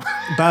 We'll just go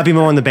Bobby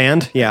Moe and the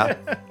band. Yeah,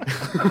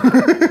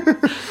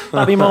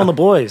 Bobby Mo and the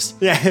boys.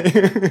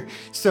 yeah.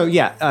 So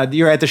yeah,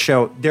 you're at the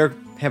show.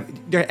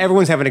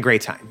 Everyone's having a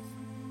great time.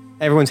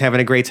 Everyone's having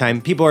a great time.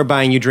 People are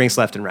buying you drinks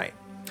left and right.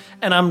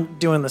 And I'm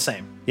doing the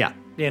same. Yeah.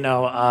 You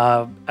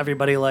know,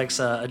 everybody likes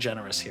a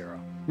generous hero.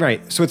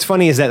 Right. So what's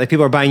funny is that like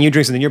people are buying you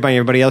drinks and then you're buying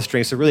everybody else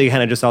drinks. So really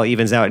kind of just all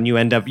evens out and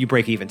you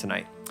break even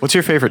tonight. What's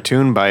your favorite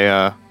tune by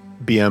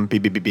BM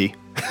BBBB?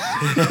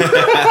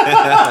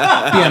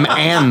 BM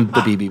and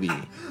the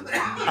BBB.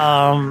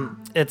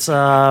 It's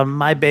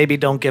My Baby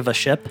Don't Give a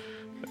Ship.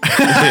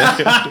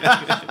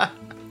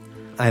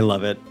 I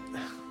love it.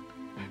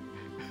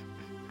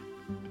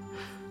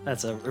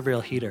 That's a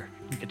real heater.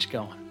 Get you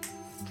going.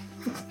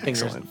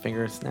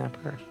 Finger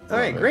snapper. All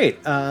right,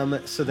 great.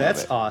 So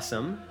that's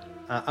awesome.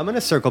 I'm going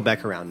to circle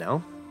back around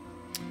now.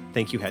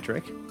 Thank you,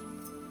 Hedrick.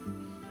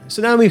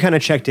 So now we've kind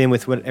of checked in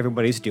with what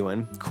everybody's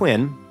doing.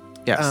 Quinn,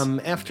 Yes.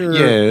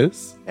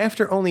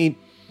 after only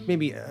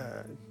maybe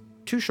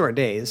 2 short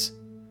days,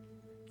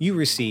 you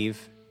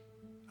receive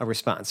a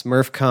response.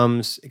 Murph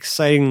comes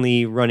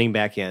excitingly running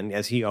back in,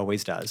 as he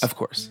always does, Of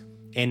course.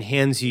 and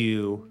hands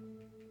you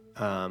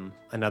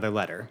another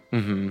letter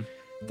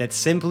that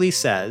simply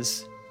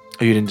says,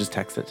 Oh, you didn't just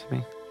text it to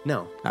me?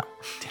 no, Oh,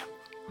 damn.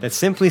 that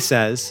simply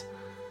says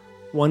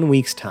 1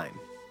 week's time.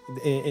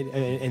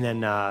 And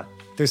then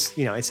there's,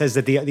 it says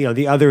that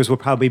the others will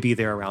probably be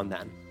there around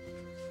then.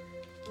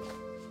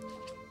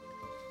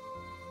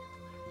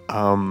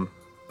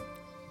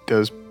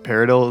 Does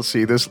Paradil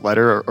see this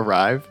letter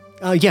arrive?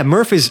 Yeah,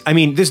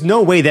 there's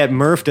no way that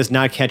Murph does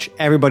not catch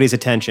everybody's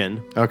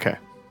attention Okay.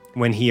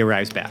 when he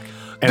arrives back.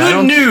 And I Good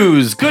don't-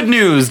 news! Good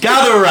news!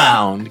 Gather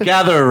around!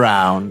 Gather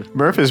around.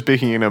 Murph is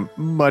speaking in a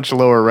much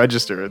lower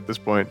register at this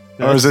point.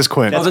 Or is this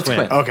Quinn? Oh, that's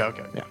Quinn. Quinn.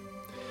 Okay. Yeah.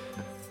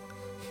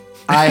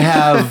 I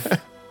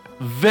have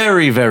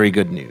very, very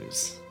good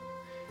news.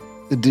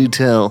 Do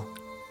tell.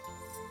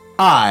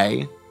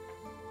 I,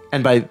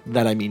 and by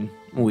that I mean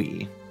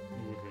we,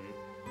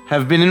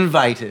 have been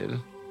invited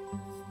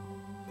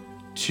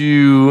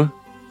to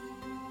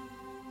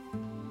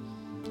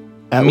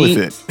At meet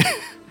with it.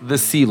 the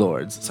Sea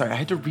Lords. Sorry, I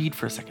had to read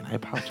for a second. I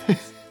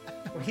apologize.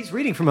 He's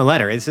reading from a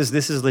letter. This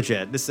is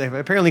legit. This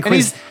apparently and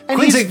Quinn's,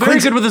 he's very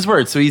good with his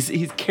words, so he's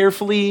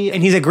carefully.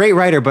 and he's a great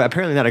writer, but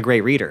apparently not a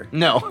great reader.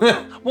 No,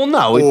 well,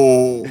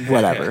 no,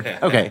 whatever.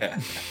 Okay.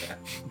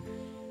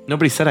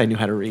 Nobody said I knew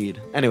how to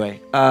read. Anyway,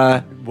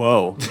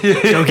 Whoa!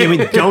 Don't give me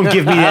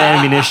that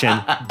ammunition.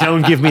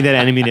 Don't give me that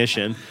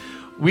ammunition.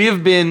 we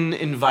have been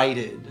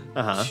invited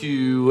Uh-huh.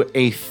 to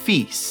a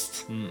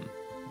feast.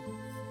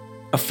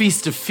 A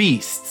feast of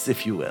feasts,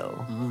 if you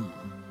will,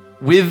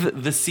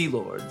 with the Sea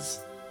Lords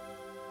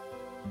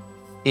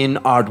in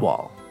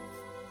Ardwall.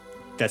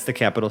 That's the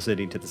capital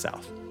city to the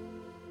south.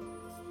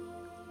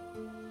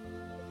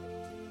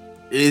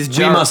 Is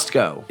We must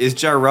go. Is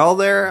Jarrell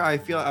there?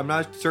 I'm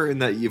not certain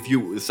that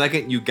the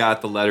second you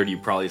got the letter, you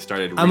probably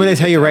started. I'm going to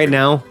tell you right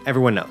now.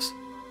 Everyone knows.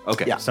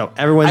 Okay. Yeah. So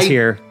everyone's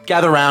here.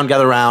 Gather round.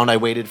 I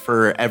waited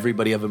for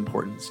everybody of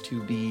importance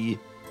to be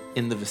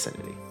in the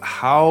vicinity.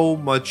 How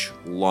much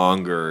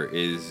longer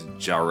is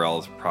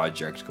Jarrell's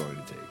project going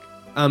to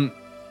take?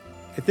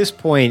 At this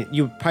point,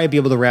 you'd probably be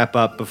able to wrap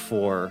up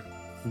before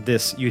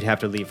this. You'd have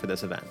to leave for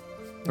this event,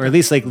 or at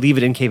least leave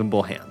it in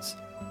capable hands.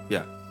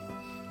 Yeah.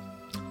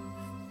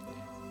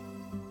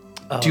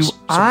 Do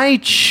I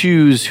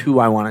choose who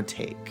I want to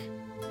take?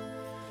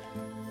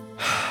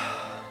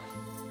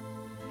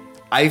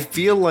 I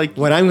feel like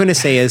What I'm going to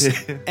say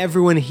is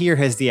everyone here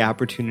has the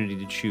opportunity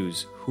to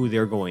choose who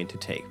they're going to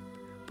take.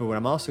 But what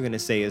I'm also going to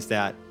say is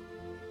that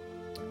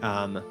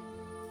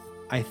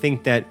I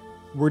think that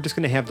we're just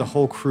going to have the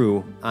whole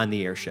crew on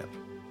the airship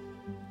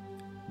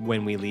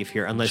when we leave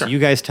here. Unless you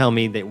guys tell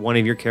me that one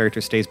of your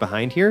characters stays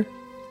behind here,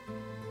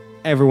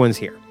 everyone's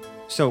here.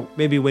 So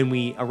maybe when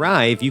we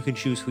arrive, you can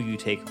choose who you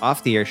take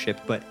off the airship,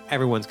 but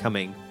everyone's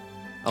coming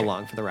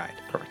along for the ride.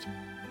 Perfect.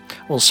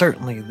 Well,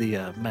 certainly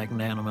the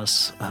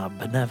magnanimous,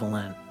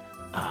 benevolent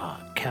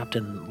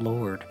Captain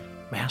Lord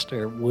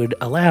Master would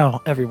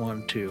allow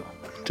everyone to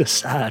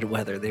decide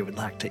whether they would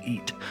like to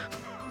eat.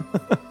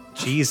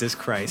 Jesus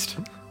Christ.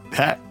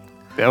 That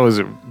was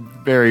a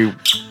very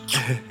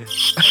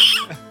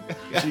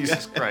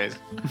Jesus Christ.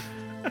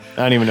 I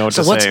don't even know what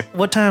to say.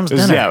 What time's It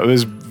was, dinner? it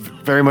was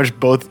very much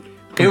both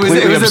It was-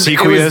 completely it was a- it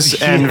obsequious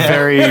was- and yeah.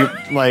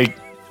 very like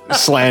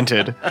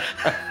slanted.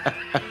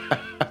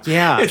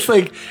 Yeah. It's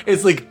like,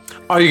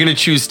 are you gonna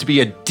choose to be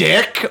a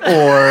dick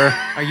or?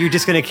 Are you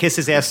just going to kiss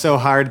his ass so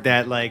hard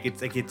that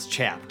it's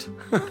chapped?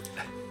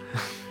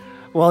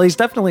 Well, he's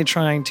definitely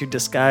trying to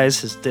disguise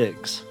his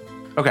digs.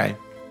 Okay,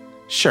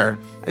 sure.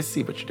 I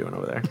see what you're doing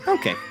over there.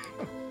 Okay.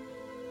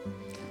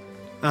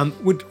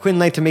 Would Quinn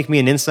like to make me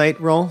an insight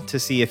roll to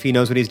see if he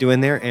knows what he's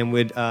doing there? And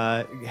would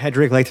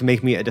Hedrick like to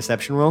make me a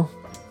deception roll?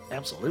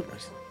 Absolutely.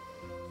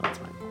 That's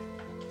fine.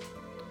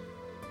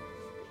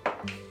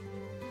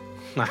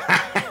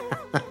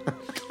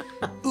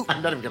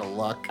 I'm not even gonna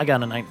look. I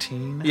got a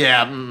 19.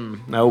 Yeah.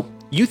 Nope.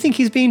 You think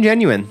he's being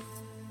genuine?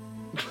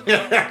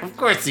 Of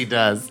course he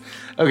does.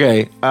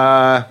 Okay.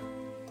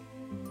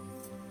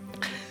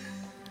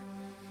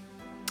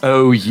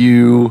 Oh,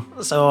 you.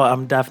 So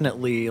I'm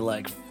definitely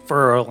like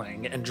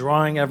furling and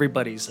drawing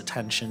everybody's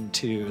attention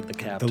to the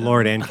captain. The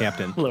Lord and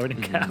Captain. Lord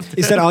and Captain.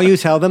 Is that all you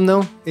tell them,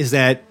 though? Is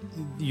that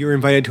you're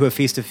invited to a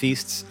feast of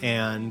feasts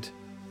and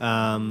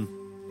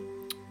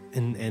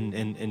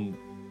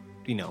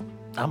you know,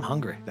 I'm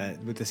hungry.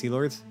 that with the Sea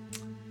Lords?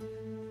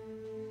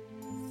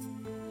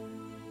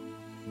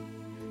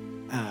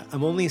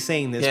 I'm only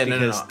saying this Yeah, no,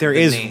 because no. there The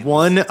is names.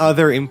 one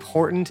other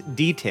important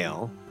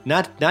detail,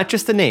 not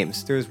just the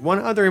names. There's one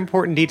other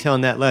important detail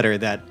in that letter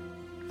that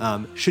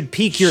should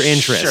pique your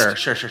interest.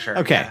 Sure.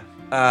 Okay.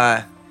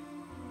 Yeah.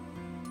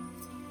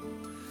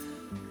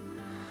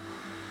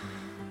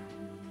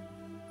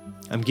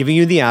 I'm giving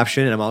you the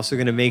option, and I'm also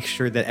going to make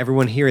sure that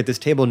everyone here at this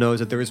table knows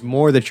that there is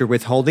more that you're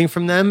withholding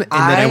from them, and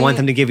that I want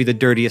them to give you the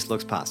dirtiest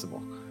looks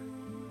possible.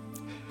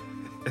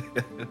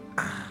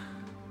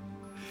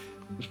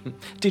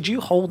 Did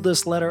you hold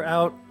this letter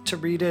out to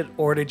read it,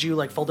 or did you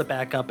like fold it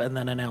back up and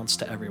then announce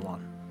to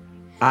everyone?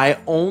 I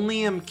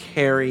only am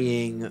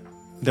carrying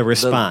The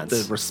response.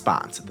 the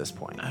response at this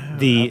point.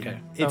 Okay.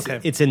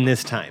 It's in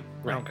this time.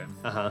 Okay.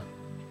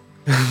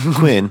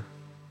 Quinn,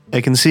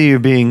 I can see you're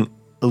being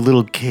a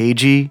little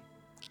cagey.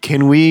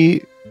 Can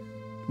we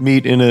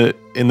meet in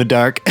the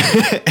dark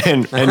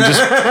and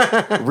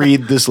just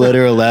read this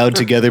letter aloud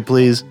together,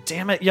 please?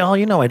 Damn it, y'all!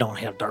 You know I don't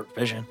have dark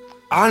vision.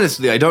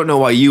 Honestly, I don't know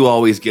why you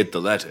always get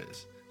the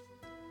letters.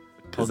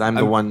 Because I'm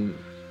the one.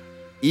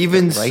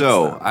 Even Writes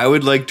so, them. I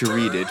would like to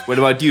read it. What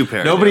about you,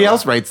 Perry? Nobody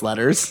else writes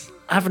letters.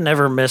 I've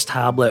never missed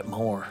Hoblet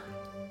more.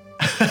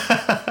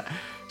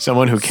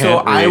 Someone who So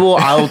can't read. I will.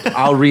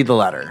 I'll read the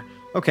letter.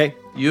 Okay.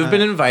 You have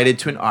been invited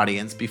to an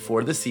audience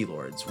before the Sea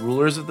Lords,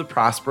 rulers of the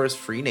prosperous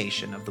free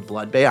nation of the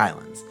Blood Bay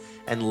Islands,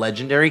 and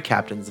legendary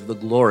captains of the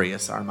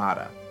glorious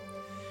Armada.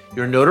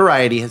 Your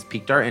notoriety has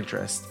piqued our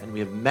interest, and we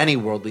have many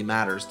worldly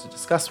matters to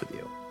discuss with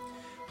you.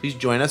 Please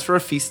join us for a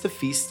feast of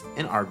feasts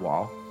in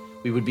Ardwall.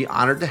 We would be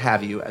honored to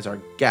have you as our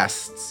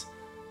guests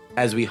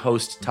as we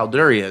host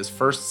Talduria's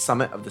first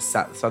summit of the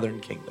Southern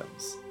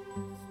Kingdoms.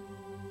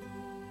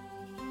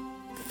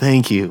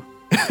 Thank you.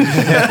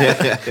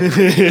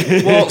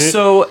 Well,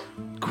 so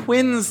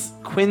Quinn's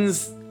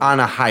on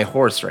a high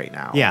horse right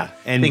now. Yeah,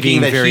 and thinking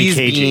being that very he's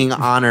cagey. being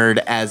honored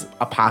as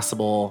a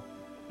possible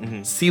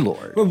Sea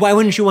Lord. Well, why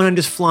wouldn't you want to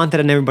just flaunt that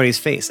in everybody's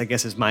face? I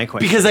guess is my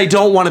question. Because I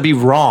don't want to be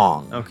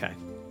wrong. Okay.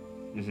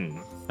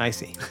 I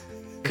see.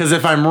 Because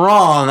if I'm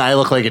wrong, I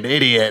look like an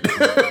idiot.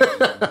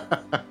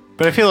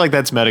 But I feel like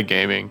that's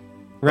metagaming.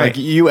 Right. Like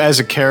you as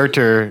a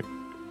character,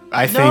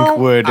 I think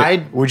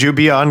would you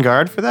be on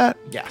guard for that?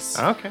 Yes.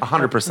 Okay.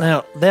 100%.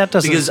 Now that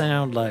doesn't Because-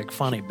 sound like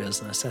funny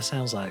business. That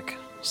sounds like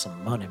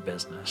some money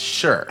business.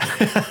 Sure.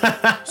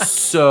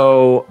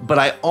 So, but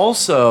I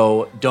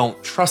also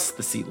don't trust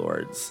the Sea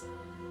Lords.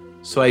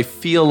 So I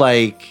feel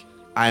like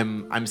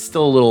I'm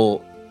still a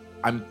little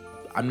I'm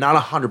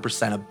not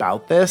 100%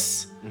 about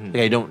this. Like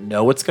I don't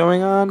know what's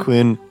going on.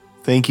 Quinn,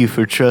 thank you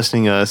for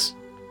trusting us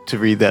to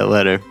read that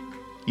letter.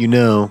 You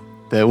know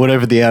that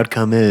whatever the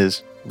outcome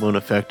is won't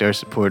affect our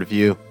support of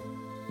you.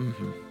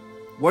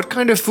 What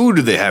kind of food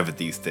do they have at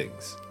these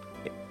things?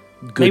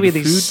 Good Maybe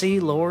food. these sea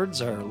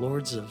lords are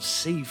lords of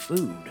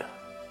seafood.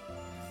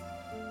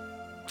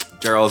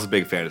 Gerald's a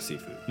big fan of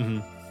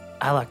seafood.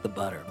 I like the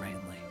butter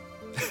mainly.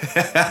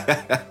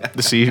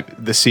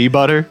 The sea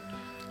butter?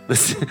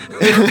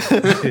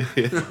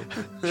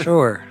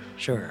 Sure.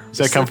 Does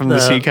that come from the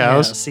sea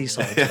cows? Yeah, sea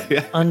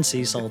salted.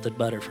 Unsea salted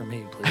butter for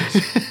me,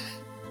 please.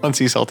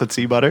 Unsea salted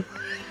sea butter?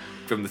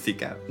 from the sea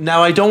cap.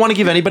 Now, I don't want to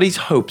give anybody's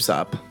hopes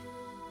up,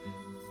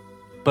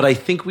 but I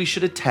think we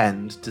should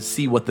attend to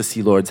see what the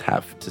Sea Lords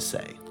have to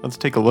say. Let's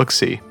take a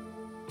look-see.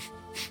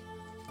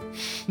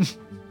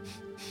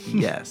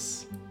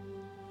 Yes.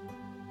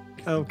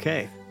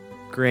 Okay,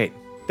 great.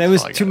 That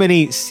was all I too got.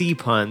 many sea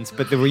puns,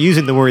 but they were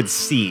using the word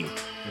sea.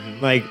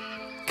 Like,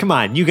 come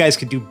on, you guys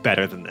could do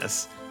better than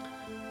this.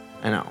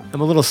 I know. I'm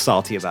a little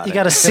salty about You it.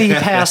 got to see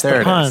past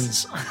There the it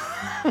is. puns.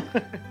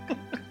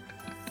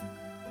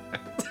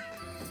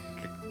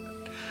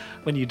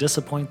 When you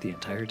disappoint the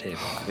entire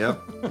table.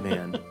 Yep.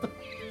 Man.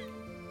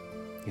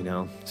 You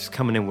know, just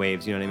coming in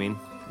waves, you know what I mean?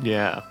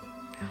 Yeah.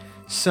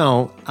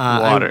 So,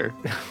 Water.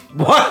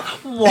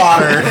 What?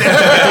 Water.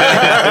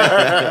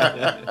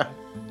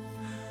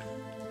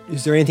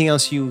 Is there anything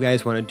else you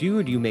guys want to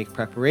do? Do you make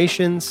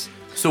preparations?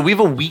 So we have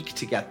a week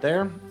to get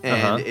there,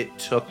 and Uh-huh. it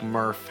took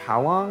Murph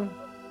how long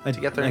to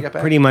get there and get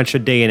back? Pretty much a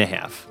day and a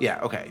half. Yeah,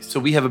 okay. So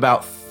we have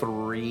about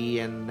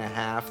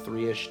 3.5,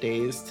 3-ish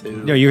days to...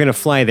 No, you're gonna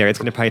fly there. It's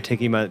gonna probably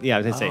take you about. Yeah, I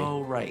was gonna say.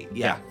 Oh, right.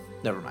 Yeah.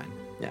 Never mind.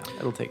 Yeah,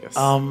 it'll take us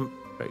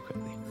very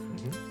quickly.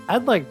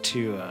 I'd like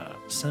to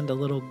send a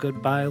little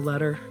goodbye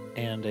letter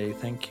and a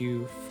thank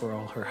you for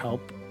all her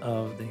help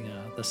of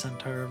the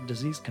Centaur of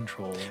Disease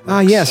Control.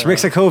 Yes,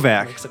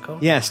 Rixakovac.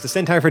 Rixakovac. Yes, the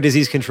Centaur for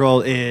Disease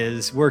Control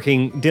is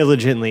working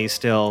diligently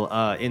still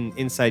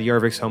inside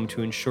Jorvik's home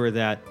to ensure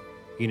that,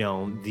 you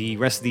know, the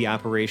rest of the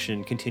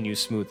operation continues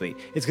smoothly.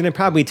 It's going to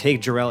probably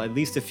take Jarrell at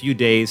least a few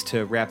days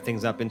to wrap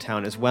things up in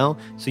town as well,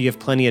 so you have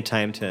plenty of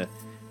time to.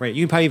 Right,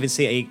 you can probably even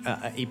say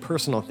a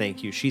personal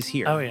thank you. She's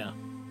here. Oh yeah.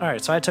 All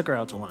right, so I took her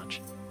out to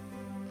lunch.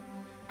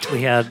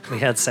 We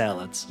had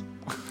salads.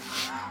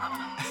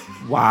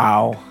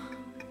 Wow.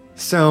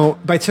 So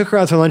by took her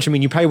out to lunch, I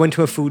mean you probably went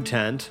to a food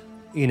tent,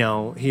 you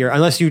know, here.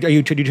 Unless you try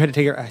to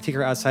take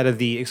her outside of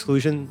the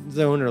exclusion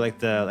zone or like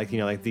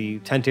the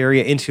tent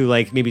area into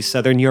like maybe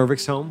southern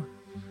Jorvik's home.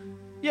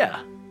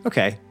 Yeah.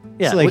 Okay.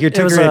 Yeah. So like you it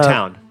took was her into a-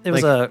 town. It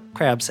was like, a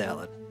crab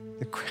salad.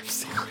 the crab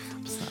salad.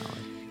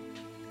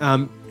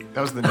 That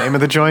was the name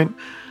of the joint?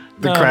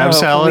 The No, crab no,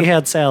 salad? We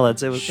had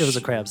salads. It was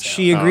a crab salad.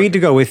 She agreed to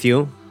go with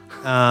you,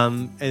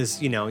 as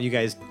you know, you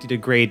guys did a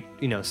great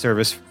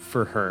service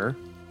for her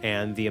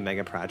and the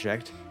Omega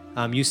Project.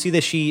 You see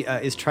that she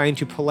is trying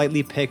to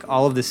politely pick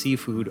all of the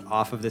seafood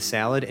off of the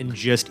salad and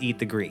just eat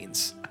the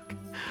greens.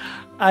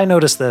 I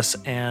noticed this,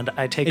 and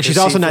I take. And her she's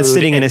also not seafood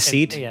sitting in and- a and-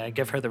 seat? yeah, I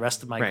give her the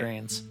rest of my Right.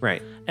 grains,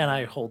 Right. and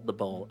I hold the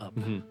bowl up.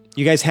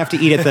 You guys have to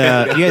eat at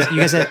the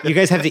you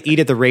guys have to eat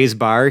at the raised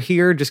bar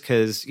here, just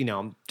because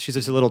she's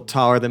just a little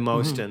taller than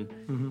most, and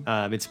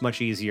it's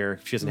much easier.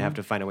 She doesn't have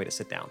to find a way to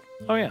sit down.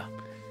 Oh yeah.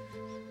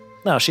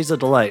 No, she's a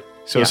delight.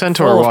 So Yeah, a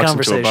centaur Full of walks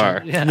into a conversation.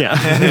 bar.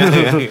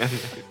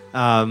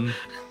 Yeah.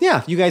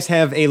 Yeah, you guys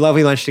have a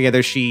lovely lunch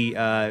together. She,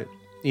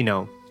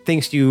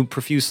 thanks you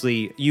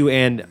profusely, you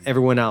and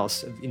everyone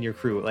else in your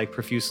crew, like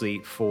profusely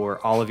for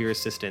all of your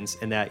assistance,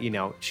 and that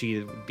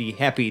she'd be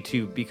happy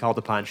to be called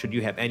upon should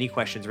you have any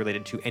questions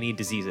related to any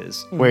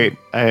diseases. Wait,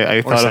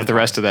 I thought of the centaur.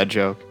 rest of that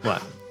joke.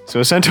 What? So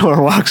a centaur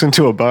walks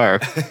into a bar.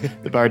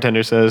 The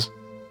bartender says,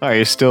 "Are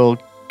you still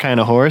kind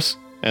of hoarse?"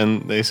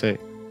 And they say,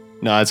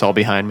 "No, it's all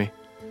behind me."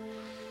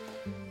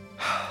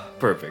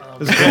 Perfect.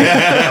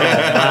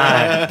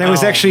 That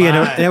was actually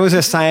that was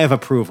a sigh of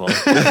approval.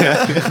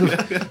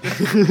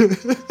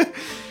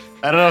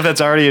 I don't know if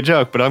that's already a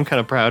joke, but I'm kind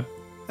of proud.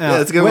 Yeah,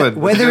 that's a good one. That's a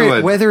Whether good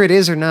one. whether it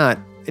is or not,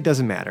 it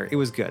doesn't matter. It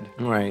was good.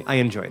 Right. I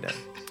enjoyed it.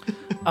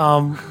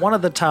 One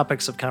of the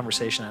topics of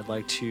conversation I'd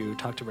like to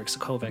talk to Rick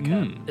Sokovic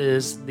at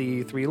is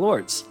the Three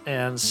Lords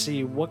and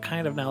see what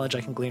kind of knowledge I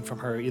can glean from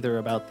her, either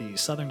about the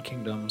Southern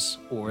Kingdoms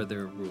or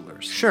their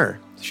rulers. Sure.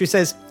 She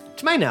says,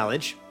 to my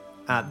knowledge,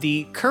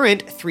 the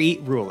current three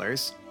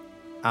rulers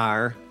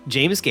are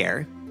James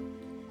Gare,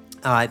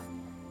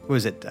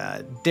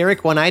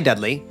 Derek One-Eye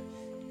Dudley,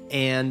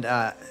 and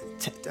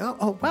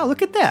wow,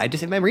 look at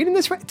that! Am I reading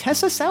this right?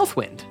 Tessa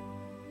Southwind.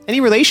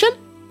 Any relation?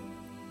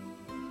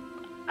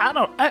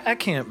 I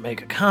can't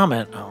make a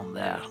comment on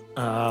that.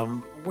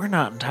 We're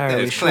not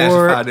entirely is sure.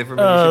 classified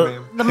information,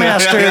 ma'am. The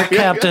master,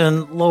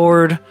 captain,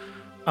 lord,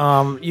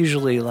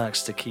 usually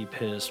likes to keep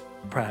his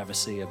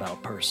privacy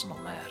about personal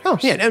matters. Oh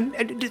yeah,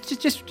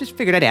 just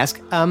figured I'd ask.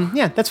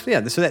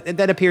 So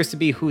that appears to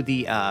be who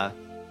the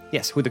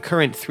who the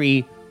current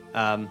three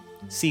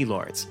Sea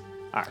Lords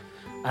are.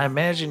 I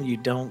imagine you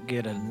don't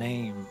get a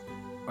name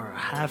or a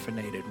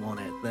hyphenated one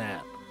at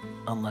that,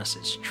 unless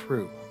it's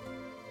true.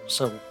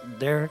 So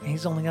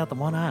he's only got the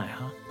one eye,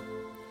 huh?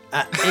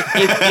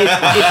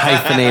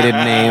 Hyphenated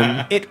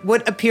name. It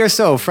would appear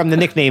so from the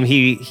nickname.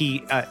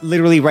 He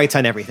literally writes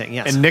on everything.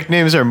 Yes, And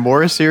nicknames are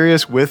more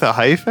serious with a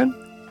hyphen?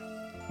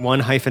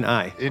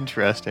 one-I.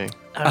 Interesting.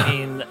 I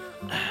mean,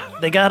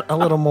 they got a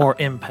little more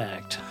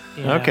impact.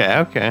 you know?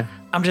 Okay.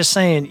 I'm just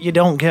saying, you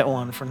don't get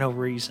one for no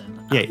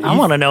reason. Yeah, I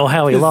want to know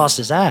how he lost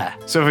his eye.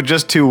 So for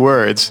just 2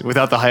 words,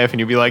 without the hyphen,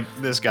 you'd be like,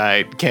 this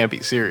guy can't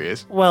be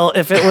serious. Well,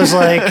 if it was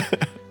like,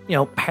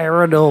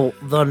 Paradol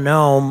the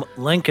Gnome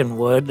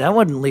Lincolnwood, that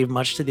wouldn't leave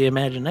much to the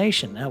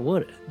imagination, now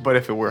would it? But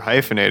if it were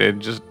hyphenated,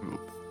 just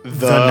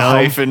The gnome.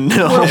 hyphen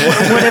no.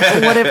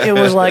 What if it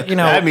was like,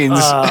 That means-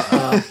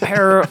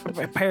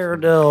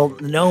 Paradil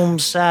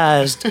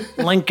gnome-sized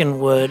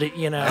Lincolnwood,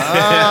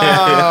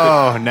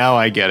 Oh, now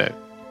I get it.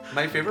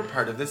 My favorite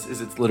part of this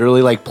is it's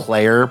literally like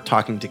player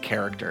talking to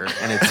character,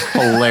 and it's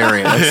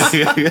hilarious.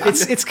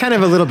 It's kind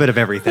of a little bit of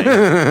everything.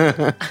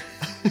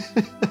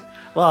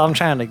 Well, I'm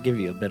trying to give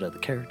you a bit of the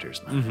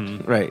characters now.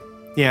 Right.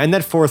 Yeah, and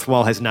that fourth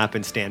wall has not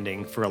been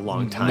standing for a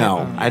long time.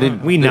 No, I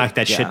didn't. We knocked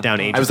that shit down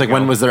ages I was like, ago.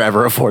 when was there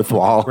ever a fourth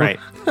wall? Right.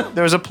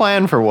 There was a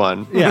plan for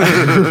one.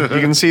 Yeah. You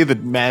can see the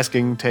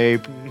masking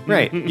tape.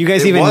 Right. You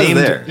guys It even was named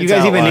there. you It's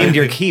guys even outlined. named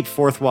your keep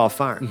Fourth Wall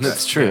Farms.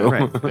 That's true.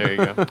 Right. There you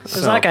go. It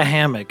was like a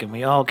hammock, and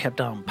we all kept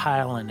on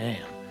piling in.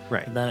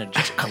 Right. And then it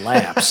just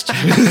collapsed.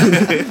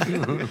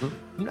 I'm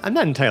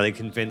not entirely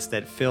convinced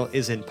that Phil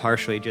isn't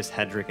partially just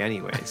Hedrick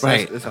anyways.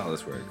 Right. That's how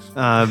this works.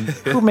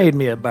 Who made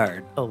me a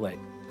bard? Oh, wait.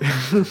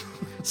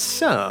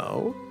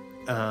 So,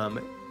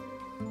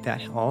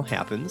 that all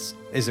happens.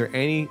 Is there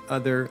any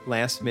other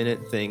last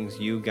minute things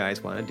you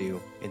guys want to do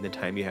in the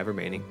time you have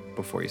remaining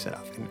before you set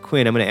off? And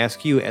Quinn, I'm going to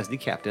ask you as the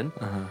captain.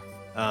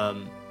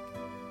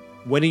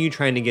 When are you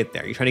trying to get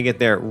there? Are you trying to get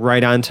there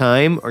right on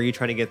time, or are you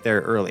trying to get there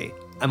early?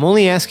 I'm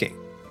only asking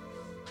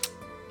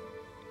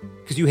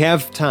because you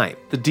have time.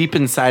 The deep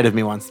inside of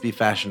me wants to be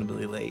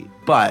fashionably late,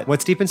 but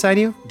What's deep inside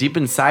you? deep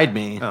inside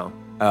me? Oh,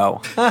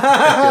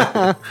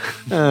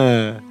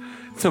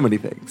 So many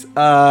things.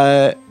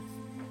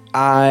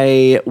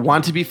 I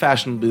want to be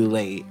fashionably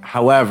late.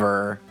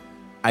 However,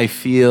 I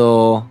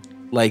feel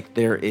like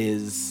there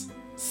is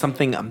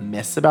something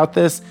amiss about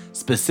this,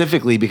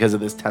 specifically because of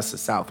this Tessa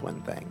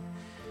Southwind thing.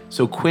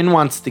 So Quinn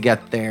wants to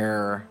get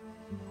there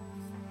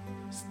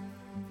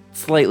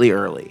slightly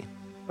early.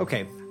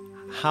 okay.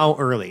 How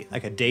early?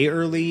 Like a day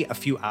early? A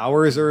few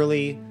hours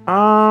early?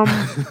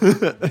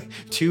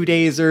 2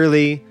 days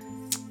early?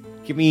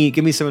 Give me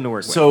something to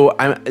work with. So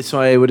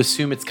I would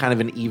assume it's kind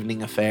of an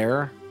evening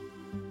affair.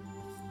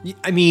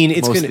 I mean,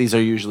 it's Most gonna. of these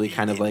are usually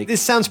kind of like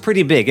This sounds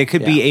pretty big. It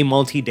could be Yeah. a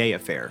multi-day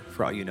affair,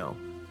 for all you know.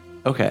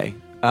 okay.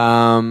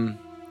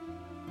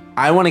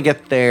 I want to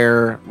get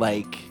there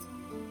like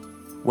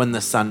when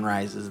the sun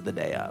rises the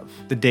day of.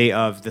 The day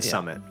of the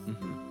summit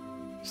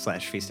 /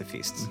 Feast of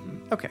Feasts.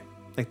 Okay,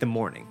 like the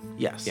morning.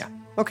 Yes. Yeah.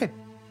 Okay.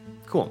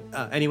 Cool.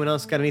 Anyone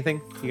else got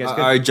anything? You guys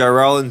good? Are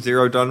Jarrell and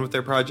Zero done with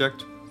their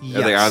project?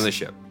 Are they Yes. on the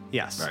ship?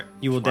 Yes. Right.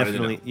 You will Just wanted to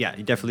definitely. know. Yeah,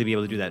 you definitely be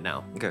able to do that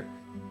now. Okay.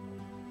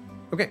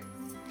 Okay.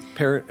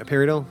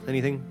 Peridot,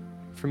 anything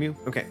from you?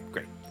 Okay,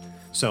 great.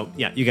 So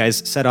yeah, you guys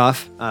set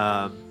off.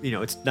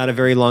 It's not a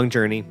very long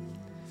journey.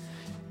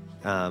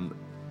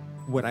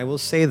 What I will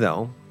say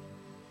though,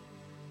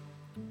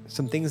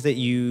 some things that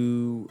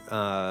you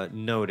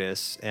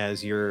notice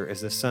as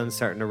the sun's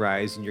starting to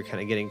rise and you're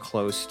kind of getting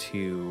close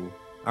to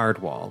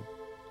Ardwall.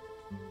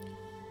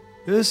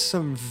 There's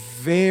some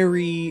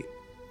very,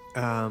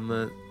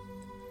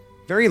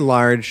 very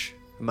large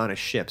amount of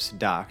ships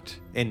docked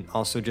and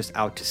also just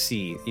out to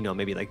sea.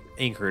 Maybe like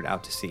anchored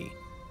out to sea,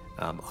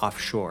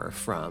 offshore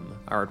from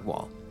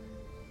Ardwall.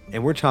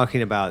 And we're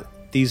talking about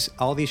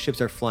all these ships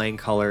are flying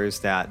colors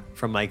that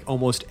from like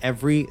almost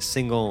every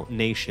single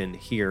nation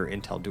here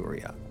in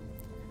Telduria.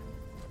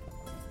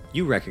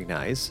 You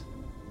recognize,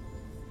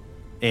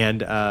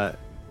 and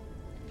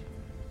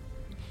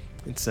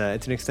it's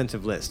an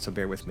extensive list, so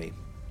bear with me.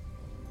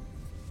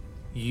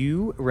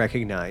 You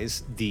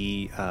recognize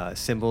the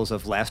symbols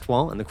of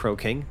Lastwall and the Crow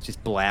King,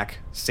 just black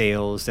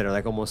sails that are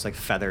like almost like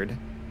feathered.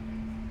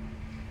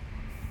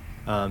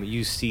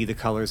 You see the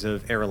colors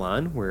of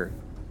Erelon, where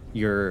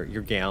your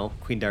gal,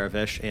 Queen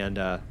Daravish, and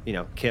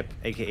Kip,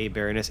 aka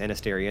Baroness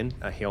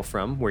Anasterian, hail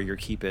from, where your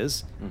keep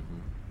is. Mm-hmm.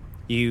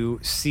 You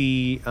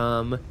see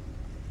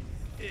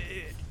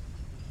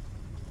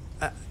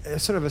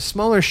sort of a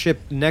smaller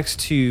ship next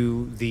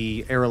to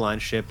the Erelon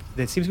ship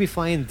that seems to be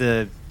flying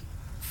the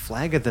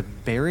flag of the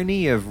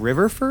Barony of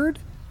Riverford,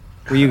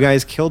 where you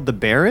guys killed the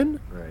Baron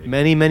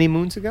many, many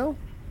moons ago.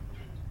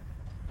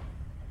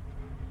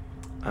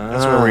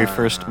 That's where we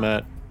first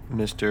met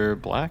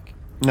Mr. Black?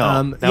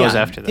 No, that was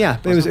after that. Yeah,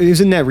 but it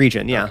was in that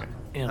region, yeah. Okay.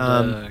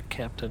 And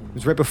Captain. It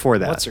was right before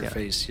that. What's her yeah.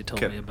 face? You told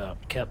Kip. me about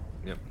Kip.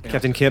 Yep.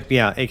 Captain Kip,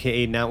 yeah,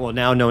 aka now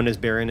known as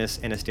Baroness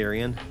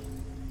Anasterian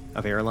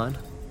of Erelon.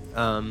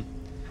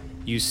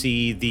 You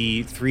see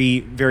the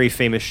 3 very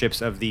famous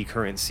ships of the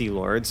current Sea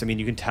Lords. I mean,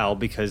 you can tell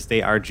because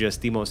they are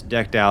just the most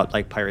decked out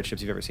like pirate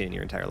ships you've ever seen in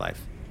your entire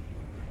life.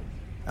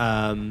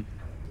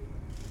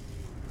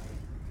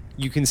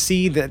 You can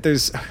see that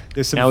there's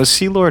some. Now, is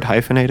Sea Lord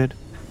hyphenated?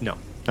 No.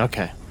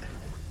 Okay.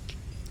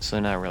 So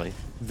not really.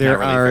 There not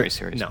really are very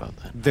serious no. about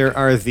that. There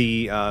are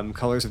the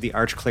colors of the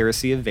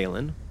Archclerisy of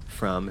Valen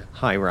from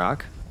High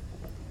Rock.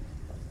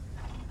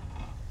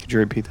 Could you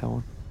repeat that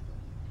one?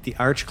 The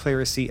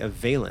Archclerisy of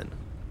Valen,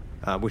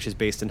 which is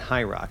based in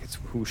High Rock. It's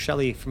who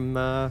Shelley from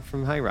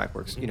High Rock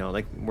works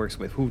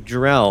with. Who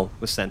Jarrell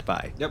was sent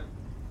by. Yep.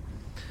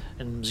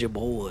 And your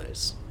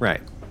boys.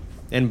 Right,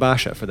 and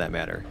Basha for that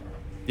matter.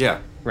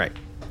 Yeah. Right.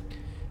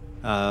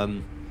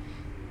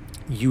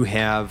 You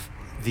have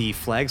the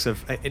flags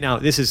of now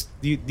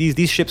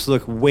these ships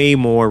look way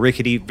more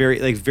rickety,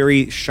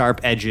 very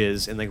sharp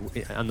edges and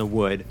on the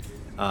wood.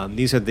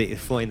 These are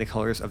flying the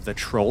colors of the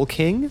Troll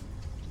King,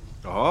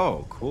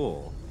 Oh,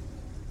 cool.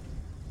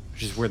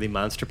 which is where the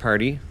monster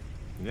party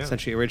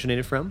essentially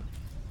originated from.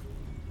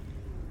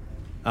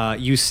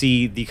 You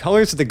see the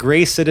colors of the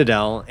Grey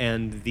Citadel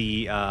and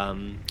the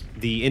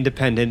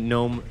independent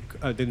Gnome,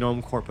 the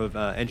Gnome Corps of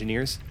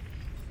Engineers.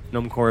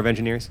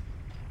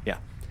 Yeah.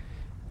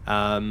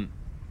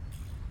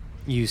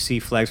 You see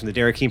flags from the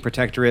Darrakeen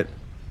Protectorate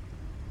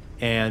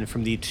and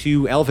from the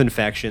two Elven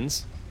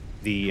factions,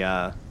 the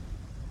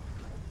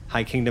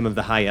High Kingdom of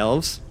the High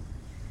Elves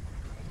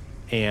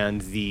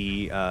and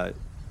the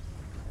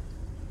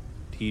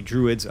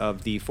Druids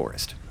of the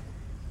Forest.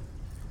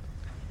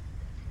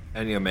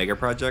 Any Omega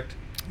Project?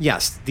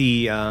 Yes,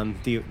 the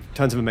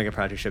tons of Omega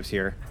Project ships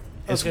here.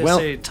 I was going to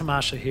say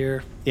Tamasha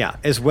here. Yeah,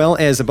 as well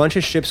as a bunch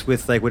of ships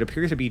with what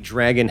appears to be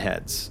dragon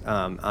heads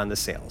on the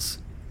sails.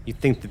 You'd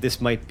think that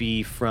this might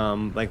be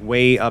from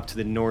way up to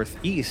the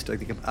northeast,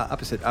 the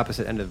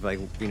opposite end of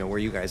where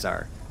you guys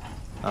are,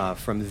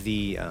 from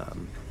the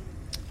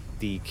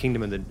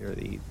kingdom of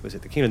the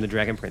kingdom of the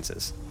Dragon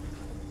Princes,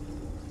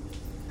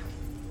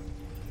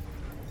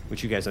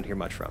 which you guys don't hear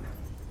much from.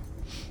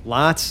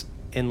 Lots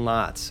and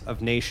lots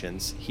of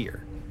nations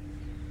here.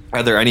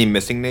 Are there any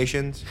missing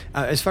nations?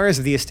 As far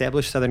as the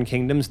established southern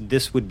kingdoms,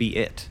 this would be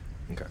it.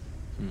 Okay.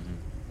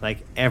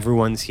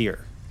 Everyone's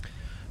here.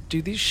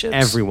 Do these ships?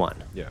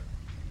 Everyone. Yeah.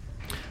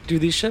 Do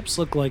these ships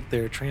look like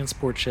they're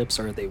transport ships,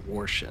 or are they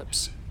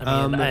warships?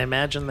 I mean, I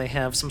imagine they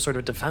have some sort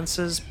of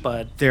defenses,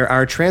 but There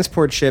are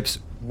transport ships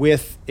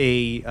with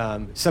a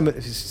some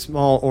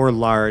small or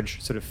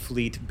large sort of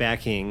fleet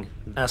backing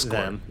Escort.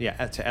 them.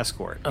 Yeah, to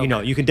escort.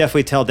 Okay. You can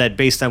definitely tell that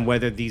based on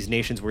whether these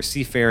nations were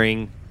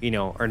seafaring,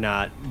 or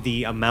not.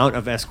 The amount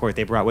of escort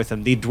they brought with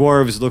them. The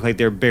dwarves look like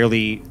they're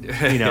barely,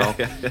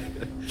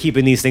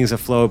 keeping these things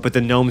afloat, but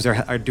the gnomes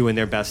are doing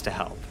their best to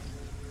help.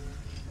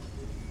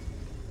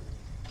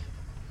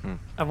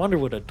 I wonder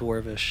what a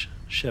dwarvish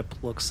ship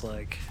looks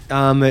like.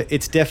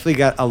 It's definitely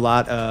got a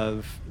lot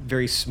of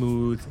very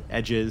smooth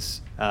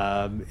edges,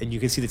 and you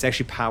can see that it's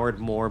actually powered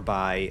more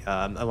by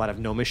a lot of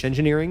gnomish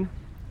engineering,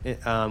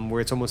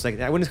 where it's almost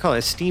I wouldn't call it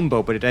a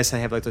steamboat, but it does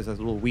have those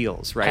little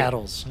wheels, right?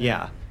 Paddles.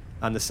 Yeah,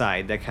 on the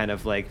side that kind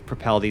of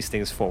propel these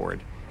things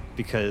forward,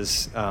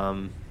 because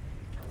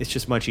it's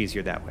just much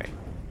easier that way.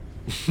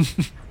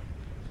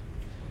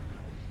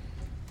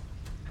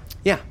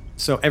 Yeah,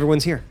 so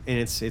everyone's here, and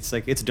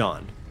it's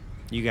dawn.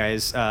 You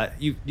guys,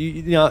 you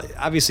know,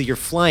 obviously you're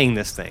flying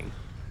this thing.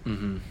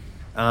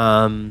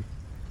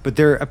 But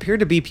there appear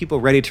to be people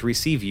ready to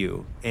receive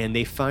you, and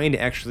they find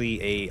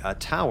actually a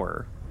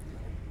tower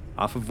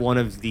off of one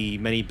of the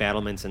many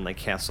battlements and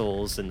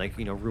castles and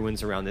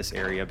ruins around this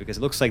area, because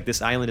it looks like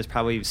this island has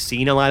probably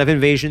seen a lot of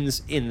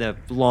invasions in the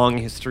long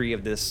history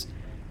of this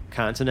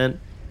continent,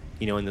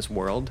 in this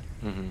world.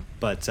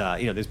 But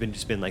there's been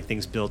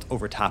things built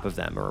over top of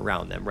them or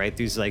around them, right?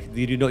 These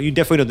you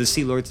definitely know the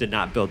Sea Lords did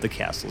not build the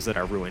castles that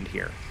are ruined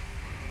here.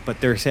 But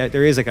there is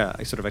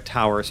a sort of a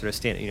tower sort of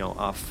standing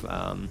off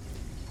kind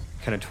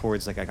of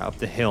towards up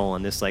the hill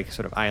on this sort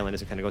of island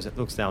as it kind of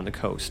looks down the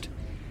coast.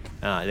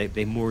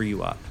 They moor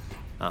you up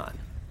on,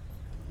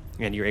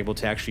 and you're able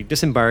to actually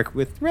disembark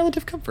with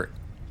relative comfort.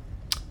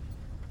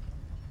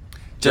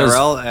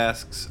 Jarrell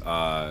asks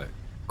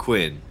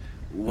Quinn,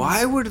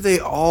 why would they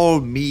all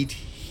meet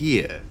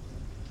here?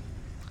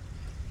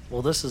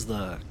 Well, this is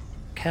the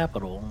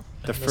capital.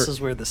 And this is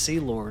where the Sea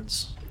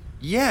Lords.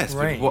 Yes,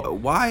 Right. but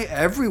why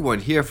everyone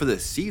here for the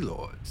Sea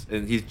Lords?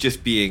 And he's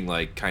just being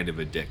kind of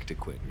a dick to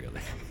Quinn,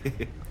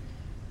 really.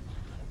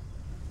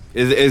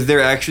 Is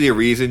there actually a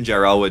reason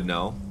Jarrell would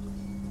know?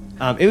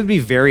 It would be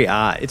very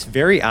odd. It's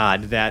very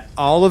odd that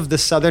all of the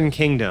southern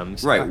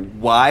kingdoms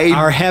Why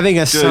are having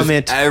a does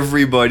summit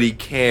everybody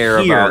care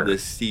here? about the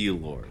Sea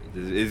Lords?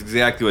 Is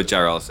exactly what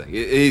Jarrell's saying.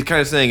 He's kind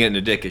of saying it in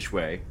a dickish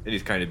way, and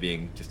he's kind of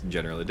being just in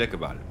general a dick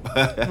about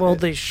it. Well,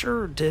 they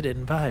sure did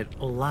invite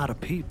a lot of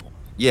people.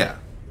 Yeah.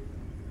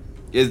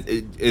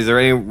 Is there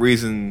any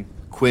reason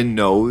Quinn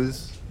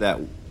knows that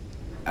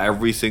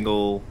every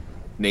single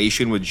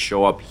nation would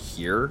show up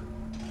here?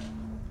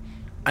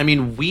 I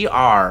mean, we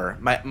are,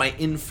 my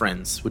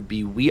inference would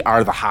be we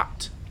are the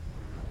hot.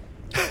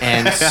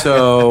 And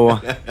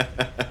so,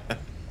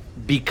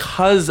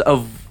 because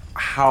of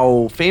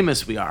how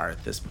famous we are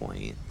at this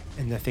point,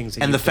 and the things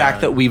that and the you've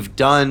fact done. that we've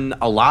done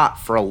a lot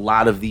for a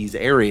lot of these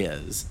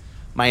areas,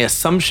 my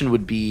assumption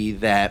would be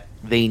that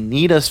they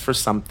need us for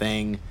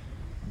something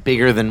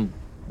bigger than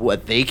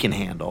what they can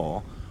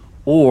handle,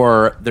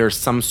 or there's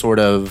some sort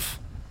of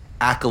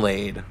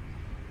accolade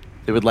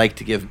they would like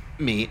to give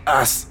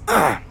us,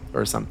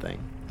 or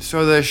something.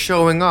 So they're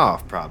showing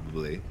off,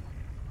 probably.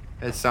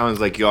 It sounds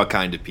like your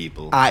kind of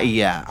people.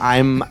 Yeah,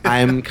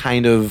 I'm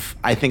kind of,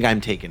 I think I'm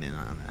taken in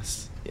on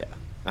this. Yeah.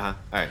 All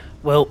right.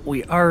 Well,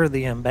 we are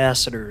the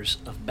ambassadors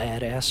of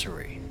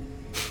badassery.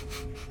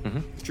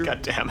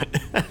 God damn it.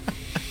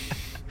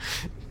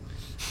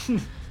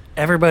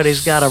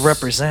 Everybody's got to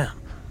represent.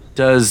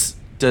 Does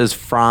Does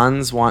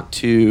Franz want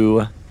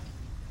to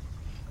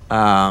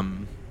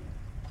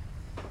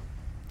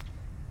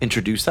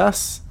introduce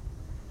us?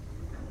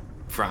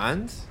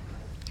 Franz?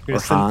 You're Or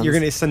Hans?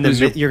 going to send them. Who's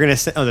your- You're going to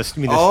send. Oh, this.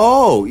 I mean, this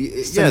Oh,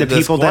 send yeah. the The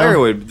people squire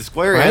down? the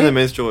squire Right? and the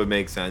minstrel would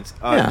make sense.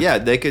 Yeah. Yeah,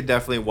 they could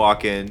definitely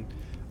walk in.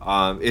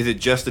 Is it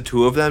just the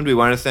two of them? Do we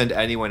want to send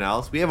anyone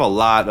else? We have a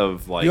lot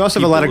of like. You also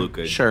have a people lot of- who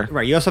could- Sure.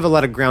 right. You also have a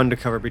lot of ground to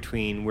cover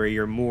between where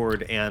you're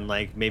moored and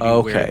like maybe where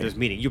Okay. there's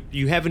meeting. You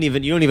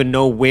don't even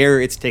know where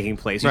it's taking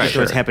place. You Right, just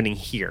know it's sure. happening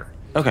here.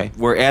 Okay.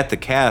 We're at the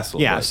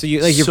castle. Yeah. but- So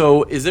you like you're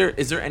So is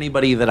there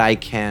anybody that I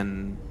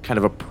can kind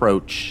of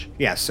approach?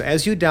 Yeah, so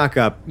as you dock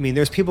up, I mean,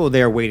 there's people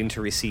there waiting to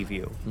receive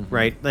you,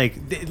 right? Like,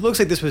 it looks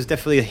like this was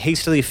definitely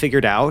hastily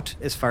figured out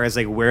as far as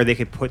like where they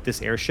could put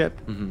this airship.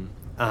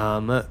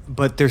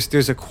 But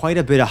there's quite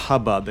a bit of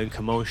hubbub and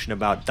commotion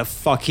about the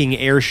fucking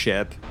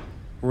airship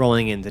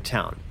rolling into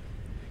town.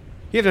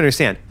 You have to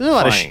understand, there's a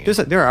lot of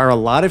Flying. there are a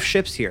lot of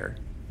ships here,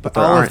 but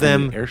there all of aren't any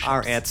them airships.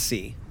 are at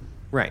sea,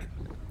 right?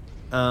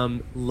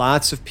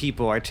 Lots of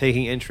people are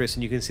taking interest,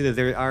 and you can see that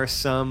there are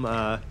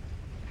some.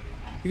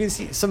 You can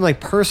see some like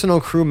personal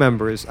crew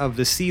members of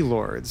the Sea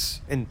Lords,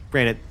 and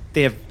granted,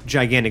 they have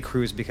gigantic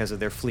crews because of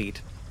their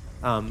fleet,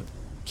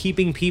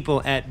 keeping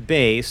people at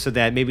bay so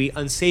that maybe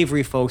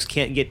unsavory folks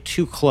can't get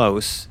too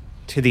close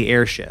to the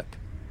airship,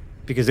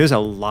 because there's a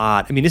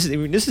lot. I mean,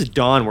 this is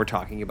dawn we're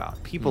talking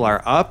about. People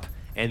are up,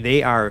 and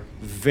they are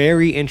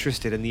very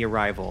interested in the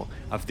arrival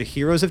of the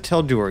heroes of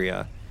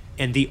Telduria,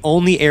 and the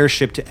only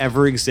airship to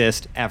ever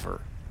exist ever.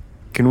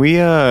 Can we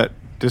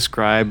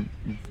describe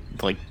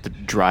like the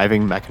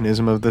driving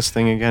mechanism of this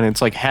thing again?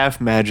 It's like half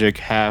magic,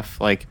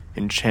 half like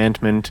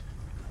enchantment,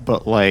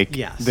 but like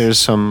Yes. there's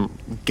some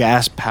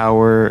gas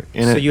power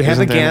in it. So you have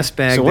isn't a there? gas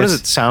bag So what does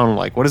that's- it sound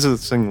like? What does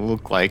this thing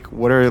look like?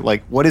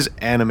 What is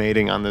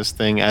animating on this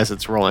thing as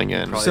it's rolling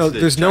in? Probably So the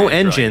there's no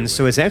giant engine, drive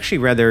so it's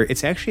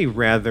actually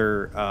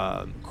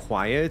rather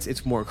quiet.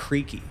 It's more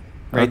creaky,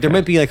 right? There Okay.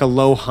 might be like a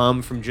low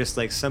hum from just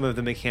like some of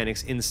the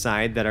mechanics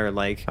inside that are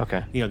like,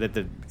 Okay. that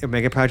the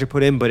Omega Project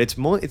put in, but it's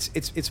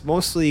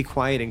mostly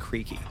quiet and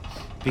creaky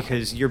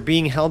because you're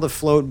being held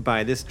afloat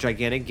by this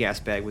gigantic gas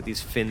bag with these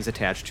fins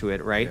attached to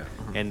it, right?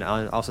 And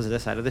also to the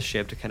side of the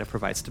ship to kind of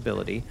provide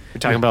stability. We're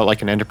talking about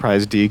like an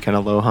Enterprise D kind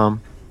of low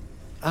hum.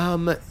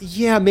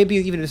 Yeah, maybe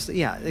even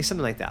like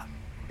something like that.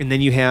 And then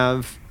you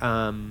have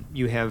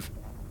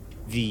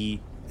the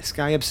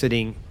Sky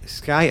Obsidian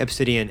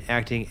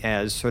acting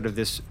as sort of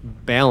this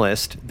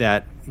ballast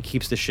that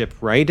keeps the ship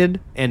righted,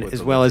 and With as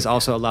the well as lifting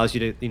also allows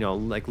you to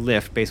like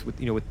lift based with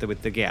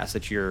with the gas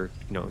that you're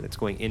that's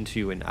going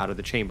into and out of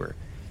the chamber,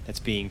 that's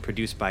being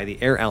produced by the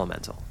air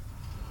elemental.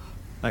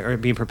 Or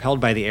being propelled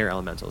by the air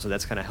elemental, so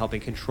that's kind of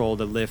helping control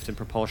the lift and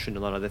propulsion and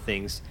a lot of the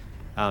things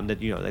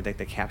that like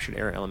the captured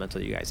air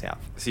elemental you guys have.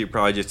 So you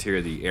probably just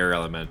hear the air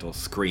elemental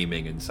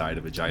screaming inside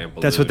of a giant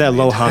balloon. That's what that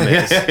low hum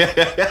is.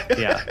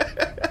 Yeah,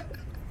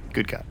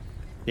 Good God.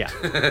 yeah.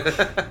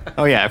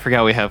 Oh yeah, I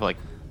forgot we have like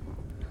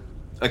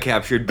A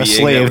captured a being.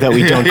 slave that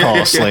we don't call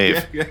a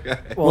slave.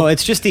 Well,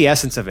 it's just the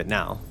essence of it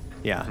now.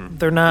 Yeah,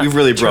 They're not We've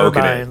really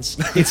broken it. turbines.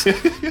 it's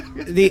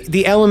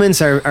the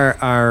elements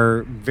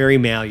are very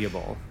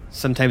malleable.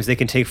 Sometimes they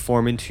can take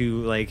form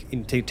into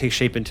take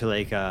shape into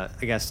like I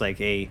guess like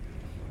a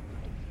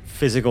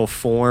physical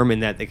form,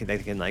 in that they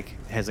can like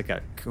has like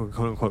a quote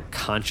unquote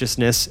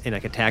consciousness and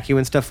like attack you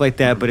and stuff like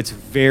that. But it's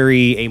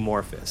very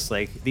amorphous.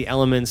 Like the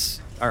elements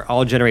are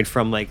all generated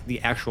from like the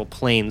actual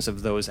planes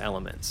of those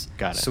elements.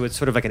 Got it. So it's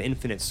sort of like an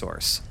infinite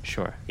source.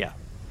 Sure. Yeah.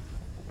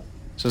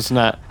 So it's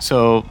not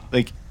so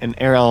like an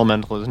air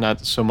elemental is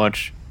not so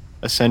much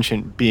a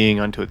sentient being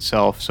unto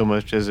itself so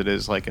much as it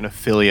is like an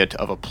affiliate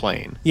of a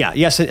plane. Yeah.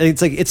 Yes.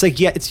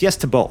 It's yes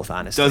to both.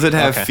 Honestly. Does it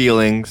have Okay.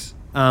 feelings?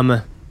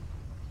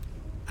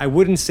 I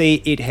wouldn't say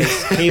it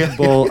is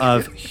capable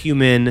of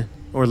human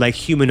or like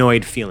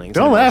humanoid feelings.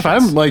 Don't and laugh.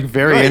 emotions. I'm like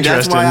very Right,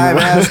 interested. that's why I'm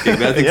asking.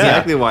 That's Yeah.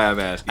 exactly why I'm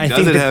asking. I Does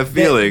think it that- have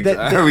feelings?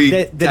 Are we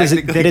that is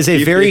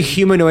technically a very keeping-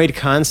 humanoid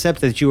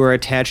concept that you are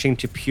attaching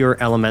to pure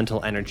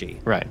elemental energy.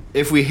 Right.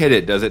 If we hit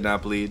it, does it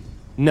not bleed?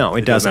 No,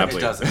 it does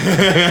doesn't. not It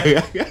bleed.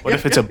 doesn't. What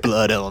if it's a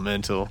blood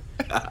elemental?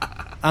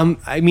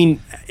 I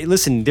mean,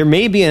 listen, there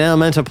may be an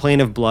elemental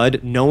plane of blood.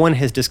 No one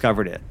has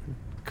discovered it.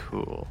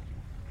 Cool.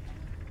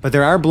 But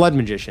there are blood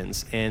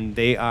magicians, and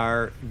they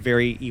are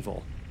very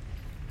evil.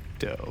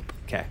 Dope.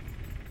 Okay.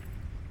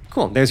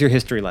 Cool. There's your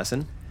history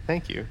lesson.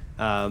 Thank you.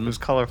 It was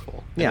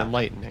colorful and yeah.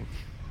 enlightening.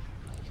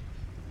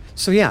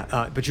 So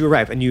yeah, but you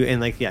arrive, and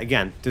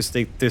again, there's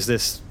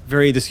this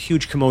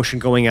huge commotion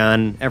going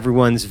on.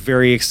 Everyone's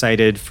very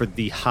excited for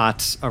the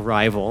hot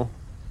arrival.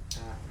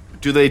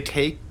 Do they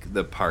take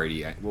the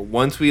party? Well,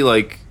 once we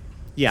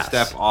Yes.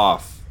 step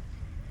off,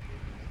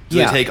 do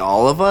Yeah. they take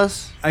all of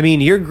us? I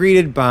mean, you're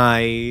greeted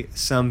by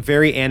some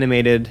very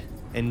animated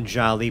and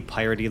jolly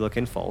piratey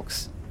looking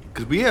folks.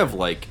 Because we have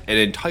like an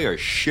entire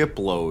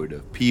shipload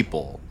of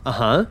people.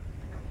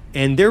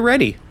 And they're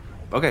ready.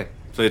 Okay,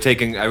 so you're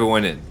taking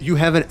everyone in. You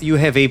have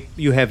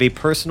a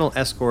personal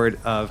escort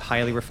of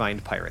highly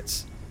refined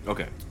pirates.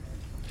 Okay.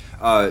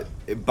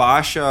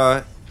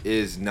 Basha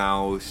is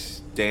now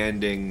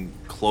standing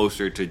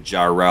closer to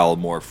Jarrell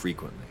more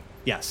frequently.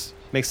 Yes,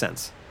 makes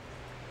sense.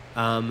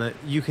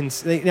 You can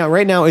now.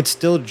 Right now, it's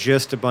still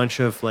just a bunch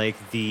of like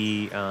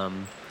the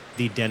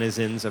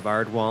denizens of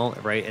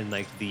Ardwall, right, and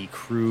like the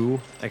crew.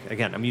 Like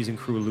again, I'm using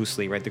crew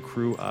loosely, right? The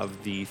crew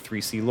of the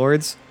 3 Sea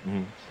Lords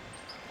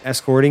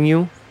escorting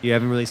you. You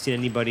haven't really seen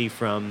anybody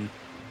from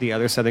the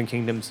other Southern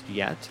Kingdoms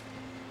yet.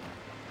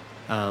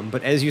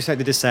 But as you start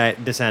to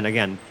descend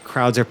again,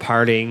 crowds are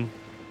parting.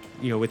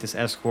 With this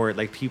escort,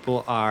 like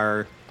people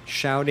are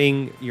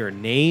shouting your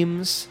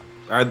names.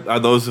 Are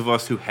those of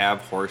us who have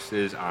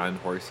horses on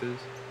horses?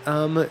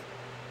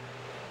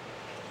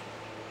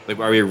 Like,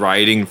 are we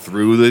riding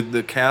through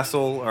the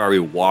castle, or are we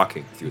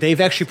walking through? They've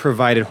actually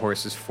provided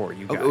horses for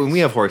you guys. Oh, and we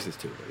have horses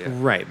too. But yeah.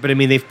 Right, but I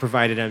mean, they've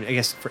provided. I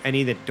guess for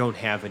any that don't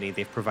have any,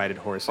 they've provided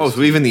horses. Oh,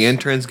 so even the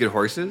interns get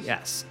horses?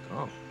 Yes.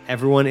 Oh,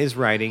 Everyone is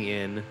riding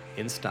in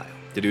style.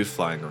 the dude's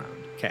flying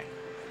around. Okay.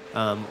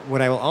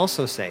 What I will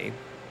also say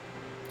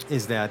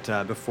is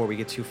that before we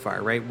get too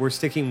far, right, we're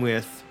sticking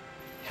with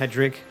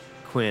Hedrick,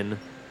 Quinn,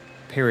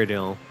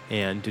 Peridil,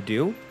 and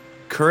Dudu.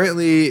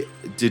 Currently,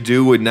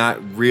 Dedu would not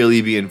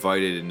really be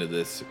invited into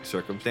this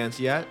circumstance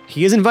yet.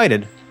 He is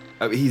invited.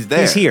 He's there.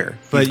 He's here,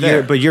 but He's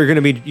there. you're going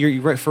to be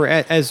right for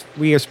as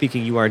we are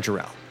speaking. You are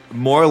Jarrell.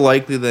 More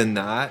likely than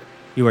not,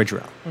 You are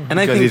Jarrell. And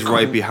I because think he's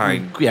right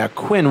behind. Yeah,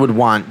 Quinn would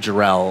want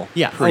Jarrell.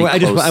 Yeah, pretty I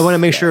close. want to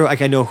make sure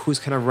like I know who's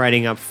kind of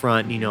riding up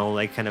front.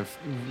 Like kind of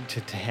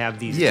to have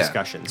these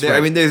discussions. I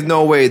mean, there's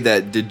no way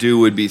that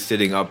Dedu would be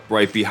sitting up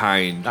right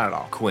behind Not at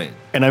all. Quinn.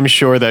 And I'm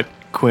sure that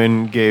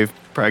Quinn gave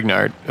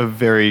Pregnart a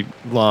very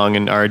long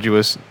and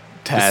arduous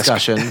task.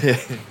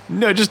 discussion.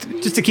 No, just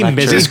to keep him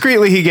busy.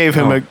 discreetly, he gave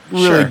him Oh, a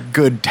really sure.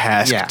 good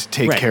task Yeah, to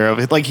take right. care of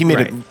it. Like he made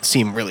Right. it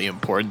seem really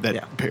important that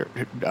Yeah.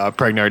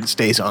 Pregnart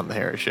stays on the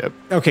Harris ship.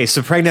 Okay,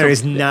 so Pregnant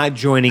is not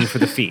joining for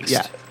the feast.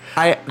 Yeah.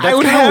 I I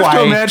would kinda have why,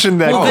 to imagine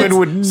that Well, Quinn that's-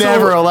 would so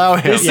never allow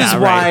him. This Yeah, is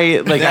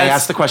right. why, like, I That's-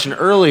 asked the question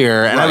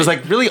earlier, and I was Right.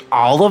 like, really,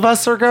 all of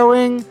us are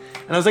going?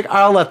 And I was like,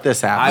 I'll let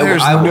this happen.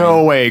 There's I would-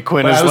 no way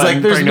Quinn But is I was like,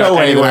 letting there's Pregnart no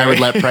way that I anywhere. would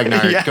let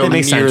Pregnart Yeah. go It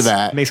makes near sense.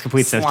 that. Makes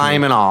complete sense to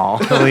Slime me. and all.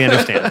 Totally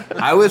understand.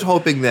 I was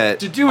hoping that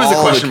Dedu is a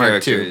all question the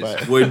mark, too, characters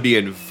but- would be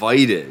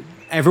invited.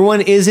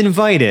 Everyone is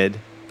invited,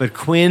 but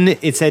Quinn.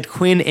 It said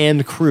Quinn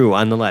and crew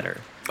on the letter.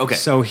 Okay.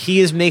 So he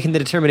is making the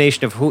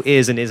determination of who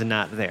is and is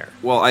not there.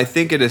 Well, I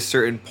think at a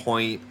certain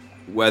point,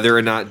 whether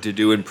or not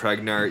Dedu and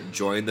Pregnart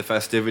join the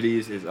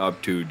festivities is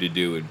up to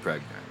Dedu and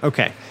Pregnart.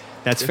 Okay,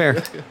 that's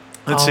fair.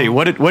 Let's see.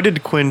 What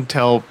did Quinn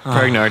tell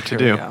Pregnart to here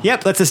we do? go.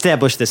 Yep, let's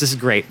establish this. This is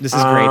great. This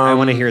is great. I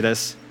want to hear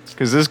this.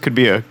 Because this could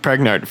be a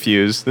Pregnart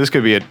fuse. This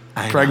could be a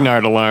I know.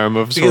 Pregnart alarm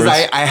of Because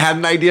sorts. I had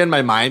an idea in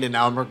my mind, and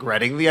now I'm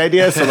regretting the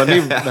idea. So let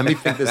me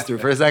think this through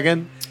for a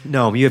second.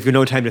 No, you have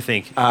no time to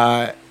think.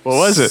 What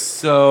was it?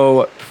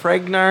 So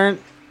Pregnart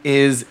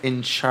is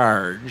in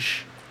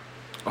charge.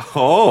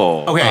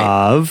 Oh. Okay.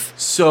 Of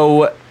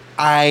So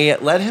I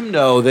let him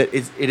know that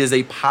it is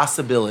a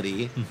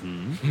possibility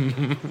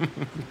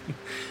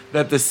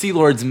that the Sea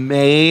Lords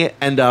may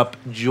end up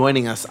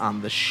joining us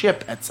on the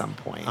ship at some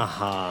point.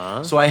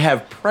 uh-huh. So I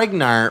have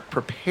Pregnart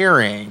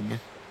preparing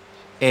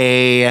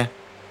a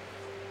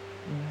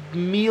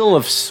meal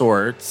of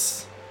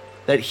sorts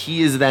that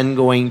he is then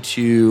going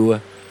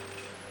to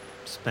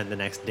Spend the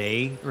next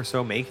day or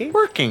so making.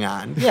 working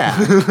on. Yeah.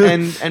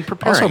 and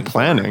preparing. Also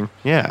planning.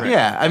 Yeah.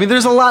 Yeah, I mean,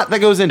 there's a lot that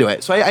goes into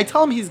it. So I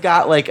tell him he's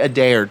got like a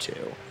day or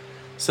two.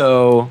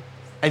 So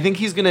I think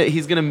he's gonna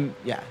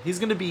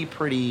be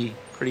pretty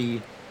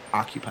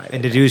occupied. And I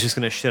the think. dude's just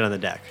gonna shit on the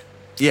deck.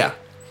 Yeah.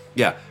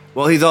 Yeah.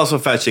 Well, he's also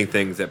fetching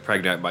things that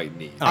Pregnart might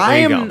need. Oh,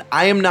 there you go.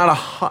 I am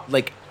not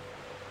like.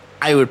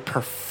 I would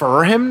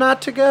prefer him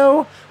not to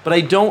go, but I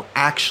don't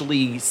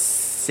actually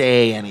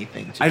say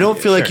anything. To I don't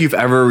Dedu. feel like you've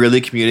ever really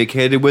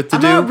communicated with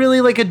I'm Dedu. not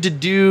really like a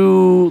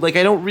Dedu. Like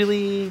I don't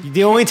really.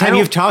 The only I time don't-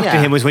 you've talked to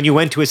yeah. him was when you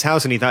went to his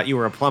house and he thought you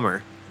were a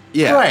plumber.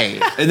 Yeah. Right.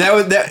 And that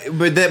was that,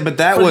 but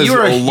that But was you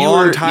were a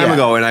long time yeah.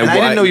 ago, and I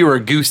didn't know you were a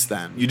goose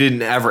then. You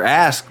didn't ever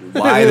ask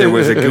why there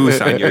was a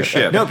goose on your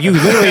ship. Nope, you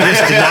literally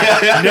just did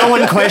not. No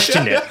one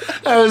questioned it.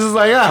 I was just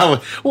like,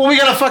 oh, well, we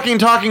got a fucking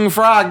talking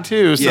frog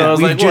too. So Yeah, I was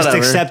We've like, just whatever.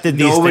 accepted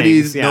these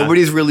Nobody's things. Yeah.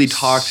 nobody's really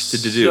talked to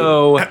Dedu.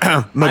 So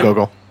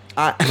McGoggle.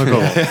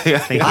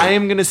 Thank you. I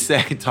am gonna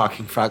say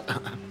talking frog.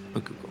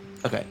 Google.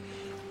 Okay,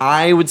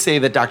 I would say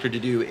that Dr.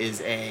 Dedu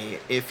is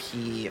if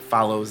he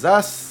follows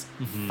us,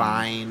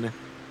 fine.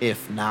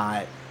 If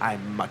not,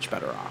 I'm much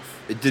better off.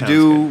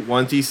 Dedu,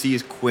 once he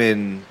sees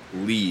Quinn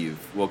leave,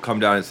 will come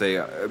down and say,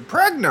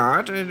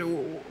 Pregnant,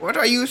 what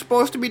are you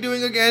supposed to be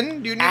doing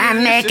again? Do you need I'm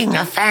any making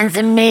a assistance?"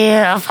 fancy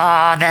meal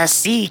for the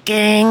Sea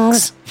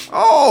Kings.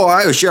 Oh,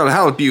 I shall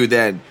help you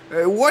then.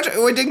 What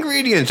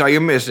ingredients are you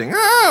missing?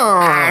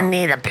 I Oh.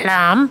 need a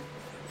plum.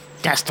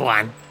 Just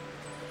one.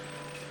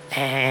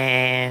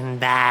 And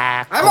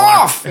back. I'm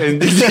off! And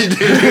to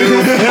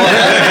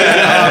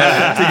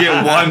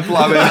get one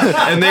plummet.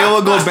 And they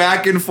will go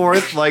back and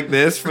forth like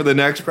this for the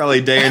next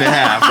probably day and a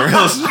half. Or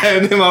he'll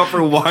send him out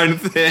for one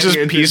thing. Just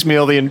and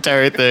piecemeal the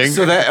entire thing.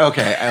 So that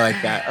okay, I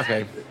like that.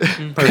 Okay,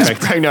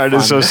 Perfect. Pregnard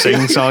is so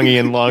sing-songy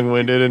and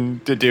long-winded,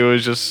 and Dedue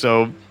is just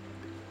so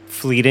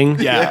Fleeting.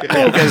 yeah.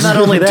 Not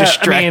only that,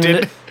 distracted. I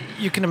mean,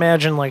 you can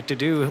imagine like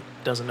Dedue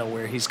doesn't know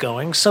where he's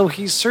going, so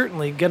he's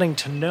certainly getting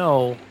to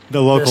know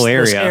The local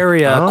this area.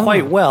 area Oh.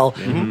 quite well,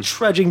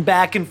 trudging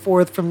back and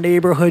forth from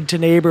neighborhood to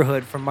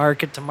neighborhood, from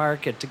market to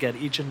market to get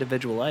each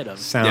individual item.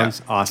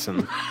 Sounds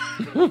awesome.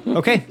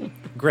 Okay,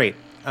 great.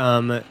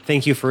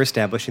 Thank you for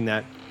establishing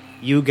that.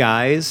 You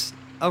guys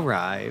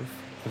arrive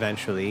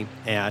eventually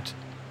at,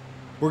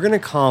 we're going to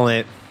call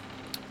it,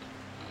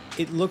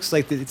 it looks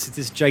like it's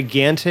this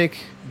gigantic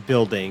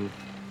building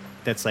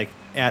that's like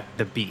at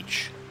the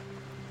beach,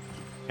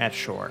 at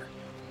shore.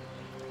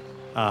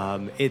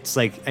 It's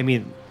like, I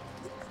mean,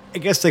 I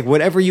guess like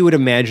whatever you would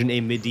imagine a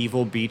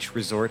medieval beach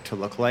resort to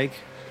look like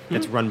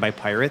that's run by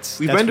pirates.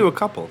 We've that's been to a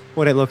couple.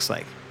 what it looks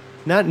like.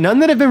 None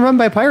that have been run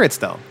by pirates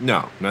though.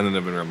 No, none of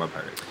them have been run by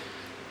pirates.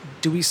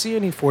 Do we see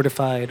any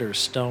fortified or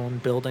stone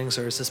buildings,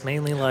 or is this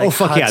mainly like Oh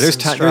fuck yeah! huts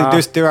and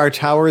straw? There are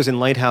towers and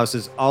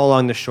lighthouses all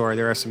along the shore.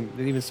 There are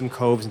even some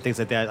coves and things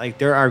like that. Like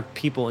there are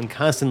people in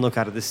constant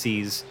lookout of the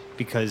seas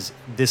because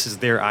this is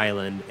their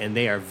island and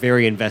they are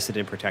very invested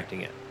in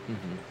protecting it.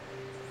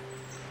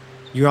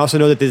 You also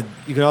know that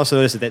you can also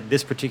notice that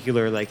this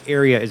particular like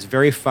area is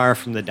very far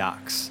from the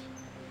docks.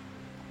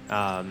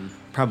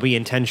 Probably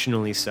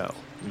intentionally so.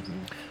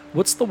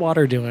 What's the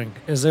water doing?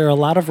 Is there a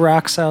lot of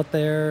rocks out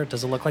there?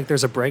 Does it look like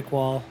there's a break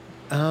wall?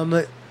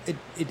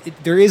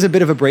 There is a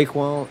bit of a break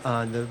wall.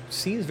 The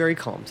sea is very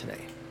calm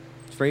today.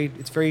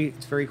 It's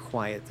very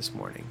quiet this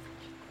morning.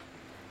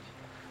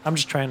 I'm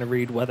just trying to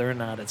read whether or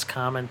not it's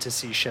common to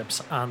see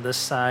ships on this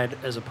side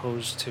as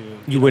opposed to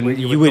You would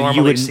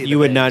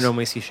not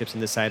normally see ships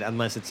on this side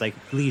unless it's like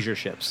leisure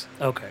ships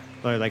Okay,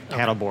 or like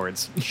paddle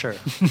boards. sure.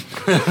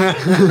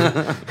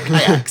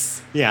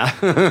 kayaks.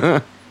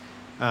 Yeah.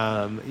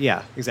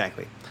 Yeah,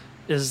 exactly.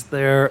 Is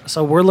there?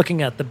 So we're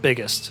looking at the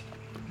biggest.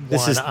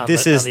 This one is on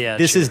this the, is on the edge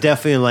this is here.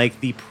 definitely like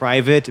the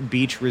private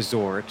beach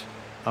resort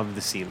of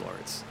the Sea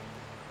Lords.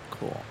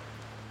 cool.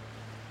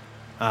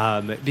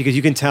 Because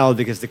you can tell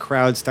because the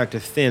crowds start to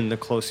thin the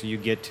closer you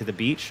get to the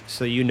beach,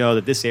 so you know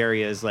that this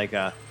area is like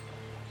a.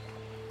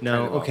 No,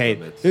 Kind of off okay.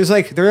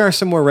 limits. There are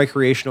some more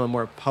recreational and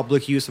more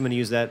public use. I'm going to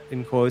use that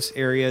in quotes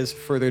areas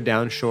further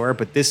downshore,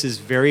 but this is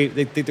very.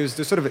 There's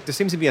there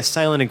seems to be a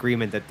silent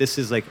agreement that this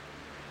is like,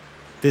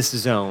 this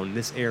zone,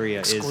 this area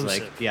is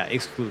like Exclusive.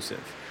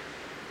 exclusive.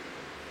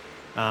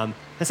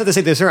 That's not to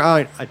say there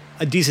aren't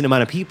a decent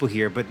amount of people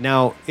here, but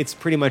now it's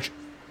pretty much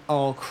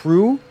all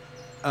crew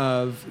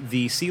of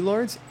the Sea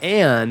Lords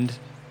and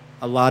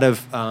a lot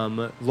of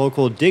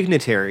local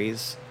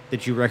dignitaries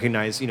that you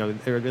recognize,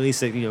 or at least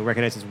that,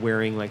 recognize as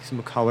wearing like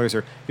some colors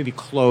or maybe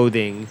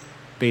clothing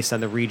based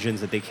on the regions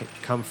that they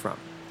come from.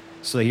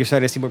 So you're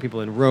starting to see more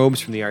people in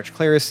robes from the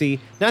Archclericy.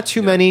 Not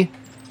too many.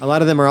 A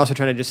lot of them are also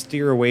trying to just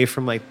steer away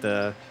from like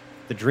the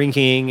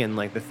drinking and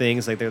like the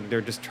things. Like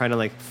they're just trying to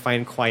like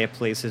find quiet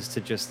places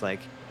to just like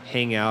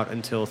hang out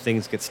until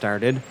things get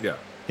started. Yeah.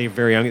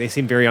 They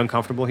seem very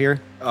uncomfortable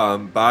here.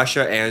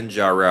 Basha and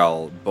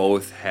Jarrell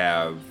both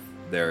have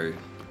their.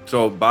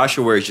 So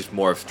Basha wears just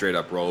more of straight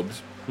up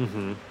robes,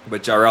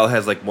 but Jarrell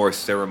has like more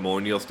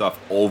ceremonial stuff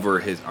over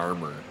his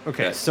armor.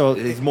 Okay, That so-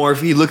 he's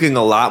looking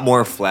a lot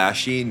more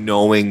flashy,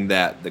 knowing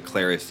that the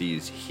Clericy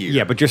is here.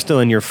 Yeah, but you're still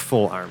in your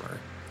full armor.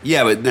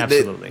 yeah, but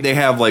Absolutely. they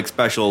have like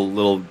special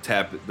little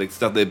like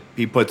stuff that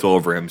he puts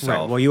over Right.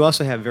 himself. Well, you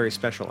also have very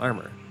special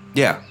armor.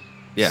 yeah,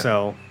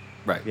 So,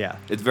 right, yeah.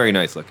 it's very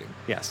nice looking.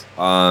 yes.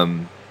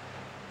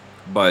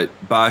 But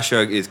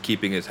Basha is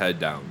keeping his head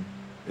down,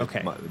 Okay.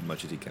 as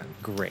much as he can.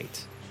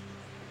 Great.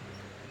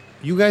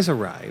 You guys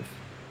arrive,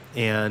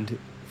 and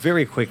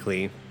very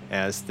quickly,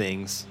 as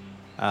things,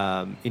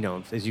 as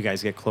you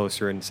guys get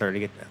closer and start to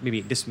get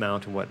maybe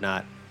dismount and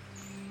whatnot,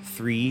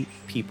 3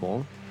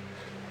 people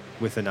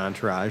with an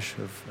entourage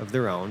of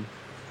their own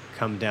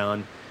come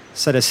down a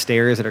set of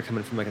stairs that are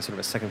coming from like a sort of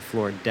a second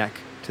floor deck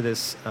to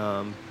this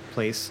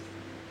place,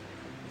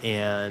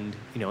 and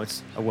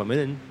it's a woman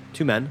and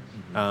 2 men.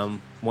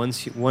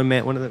 One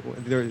man,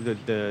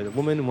 the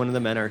woman and one of the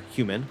men are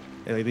human,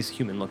 at least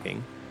human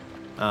looking.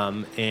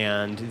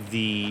 And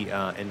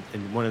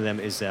one of them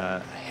is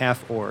a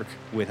half orc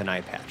with an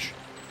eye patch.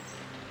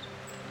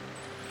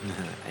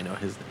 I know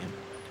his name.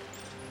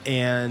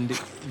 And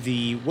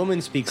the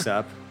woman speaks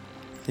up,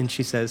 and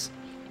she says,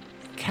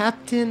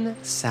 "Captain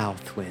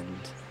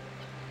Southwind,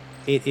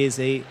 it is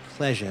a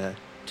pleasure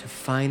to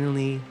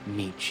finally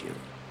meet you."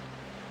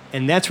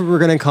 And that's what we're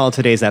going to call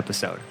today's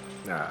episode.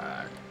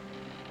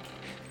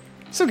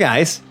 So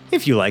guys,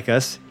 if you like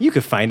us, you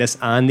could find us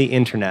on the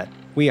internet.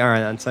 We are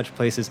on such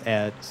places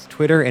as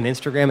Twitter and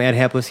Instagram at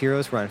Hapless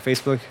Heroes. We're on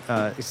Facebook.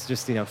 It's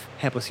just,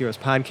 Hapless Heroes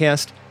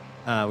Podcast.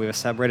 We have a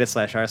subreddit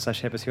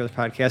 /r/HaplessHeroes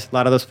podcast. A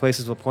lot of those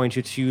places will point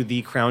you to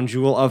the crown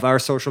jewel of our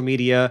social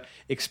media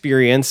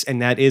experience,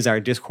 and that is our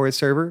Discord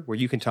server, where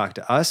you can talk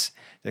to us,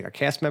 like our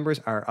cast members,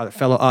 our other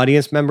fellow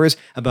audience members,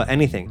 about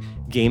anything: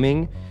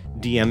 gaming,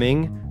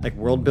 DMing, like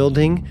world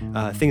building,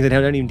 things that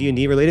have any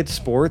D&D related,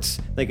 sports.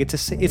 Like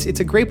it's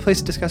a great place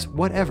to discuss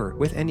whatever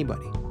with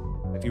anybody.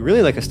 If you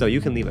really like us, though,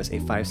 you can leave us a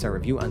 5-star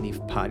review on the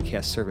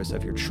podcast service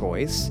of your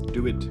choice.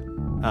 Do it.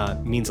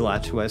 Means a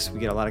lot to us. We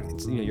get a lot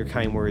of your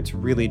kind words.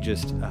 Really,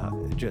 just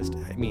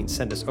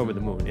send us over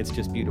the moon. It's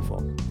just beautiful.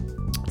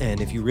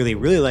 And if you really,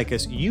 really like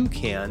us, you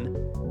can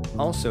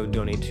also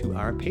donate to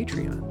our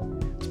Patreon.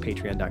 It's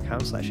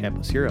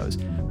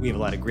patreon.com/HaplessHeroes. We have a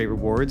lot of great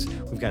rewards.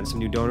 We've gotten some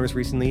new donors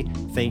recently.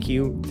 Thank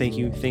you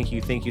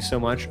so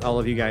much, all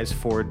of you guys,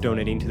 for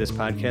donating to this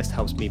podcast.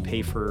 Helps me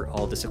pay for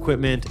all this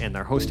equipment and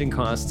our hosting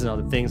costs and all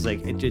the things.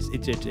 Like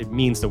it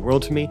means the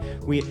world to me.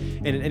 We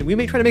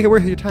may try to make it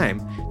worth your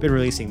time. Been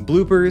releasing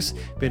bloopers.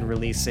 Been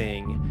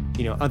releasing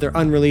other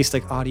unreleased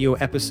like audio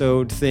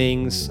episode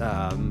things,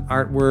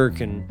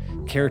 artwork and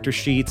character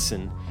sheets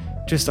and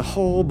just a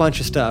whole bunch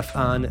of stuff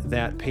on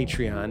that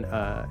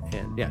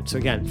Patreon. So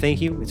again,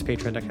 thank you. It's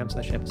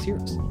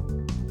patreon.com/HaplessHeroes.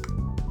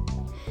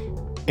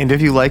 And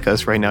if you like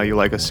us right now, you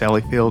like us,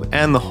 Sally Field,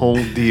 and the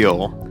whole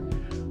deal,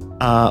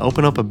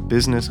 open up a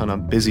business on a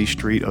busy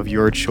street of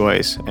your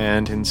choice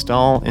and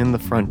install in the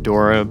front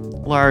door a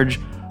large,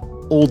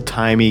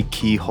 old-timey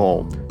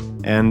keyhole.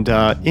 And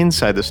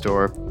inside the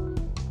store,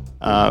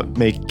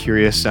 make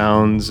curious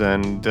sounds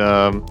and,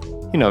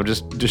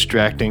 just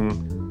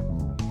distracting,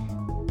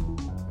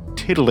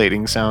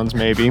 titillating sounds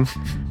maybe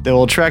that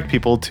will attract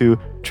people to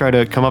try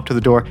to come up to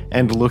the door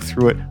and look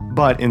through it.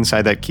 But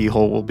inside that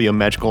keyhole will be a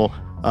magical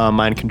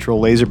mind control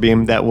laser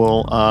beam that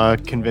will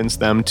convince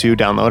them to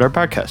download our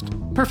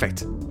podcast.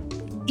 Perfect.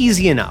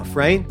 Easy enough,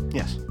 right?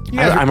 Yes.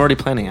 I'm already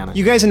planning on it.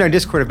 You guys in our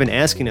Discord have been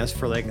asking us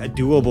for like a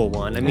doable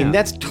one. I mean,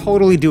 that's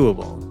totally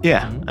doable.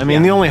 Yeah. I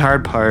mean, the only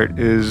hard part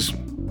is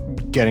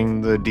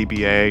getting the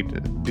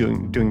DBA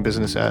doing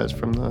business as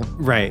from the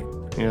right.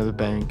 The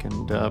bank,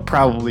 and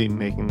probably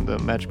making the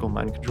magical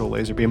mind control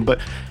laser beam,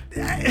 but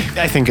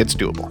I think it's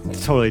doable.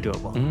 It's totally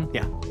doable. Mm-hmm.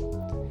 Yeah.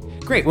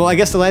 Great. Well, I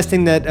guess the last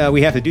thing that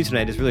we have to do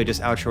tonight is really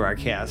just outro our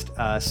cast.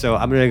 So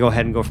I'm going to go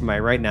ahead and go for my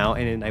right now,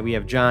 and we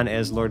have John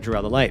as Lord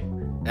Jarrell the Light.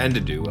 And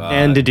to do.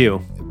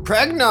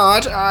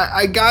 Pregnant,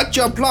 I got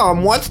your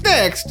plum. What's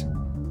next?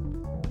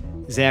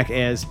 Zach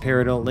as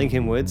Peridot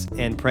Lincoln Woods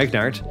and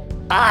Pregnart.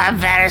 I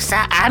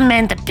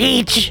meant the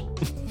peach.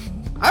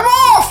 I'm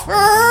off!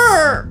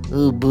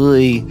 Oh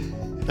boy,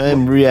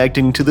 I'm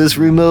reacting to this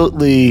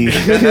remotely.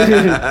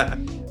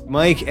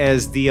 Mike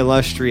as the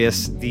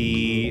illustrious,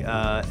 the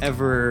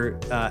ever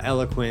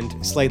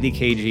eloquent, slightly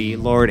cagey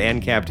Lord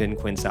and Captain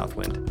Quinn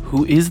Southwind.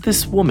 Who is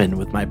this woman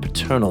with my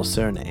paternal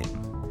surname?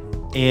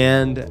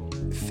 And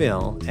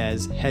Phil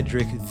as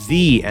Hedrick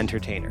the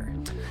Entertainer.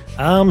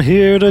 I'm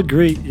here to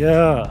greet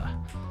ya.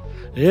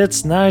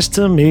 It's nice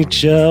to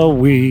meet ya.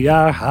 We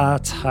are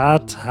hot,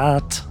 hot,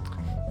 hot.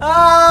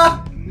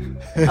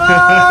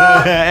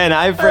 And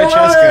I'm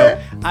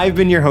Francesco. I've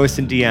been your host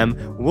and DM.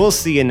 We'll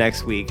see you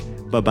next week.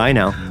 Bye-bye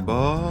now.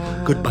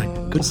 Bye. Goodbye.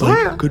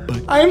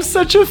 I'm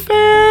such a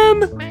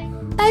fan.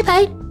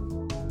 Bye-bye.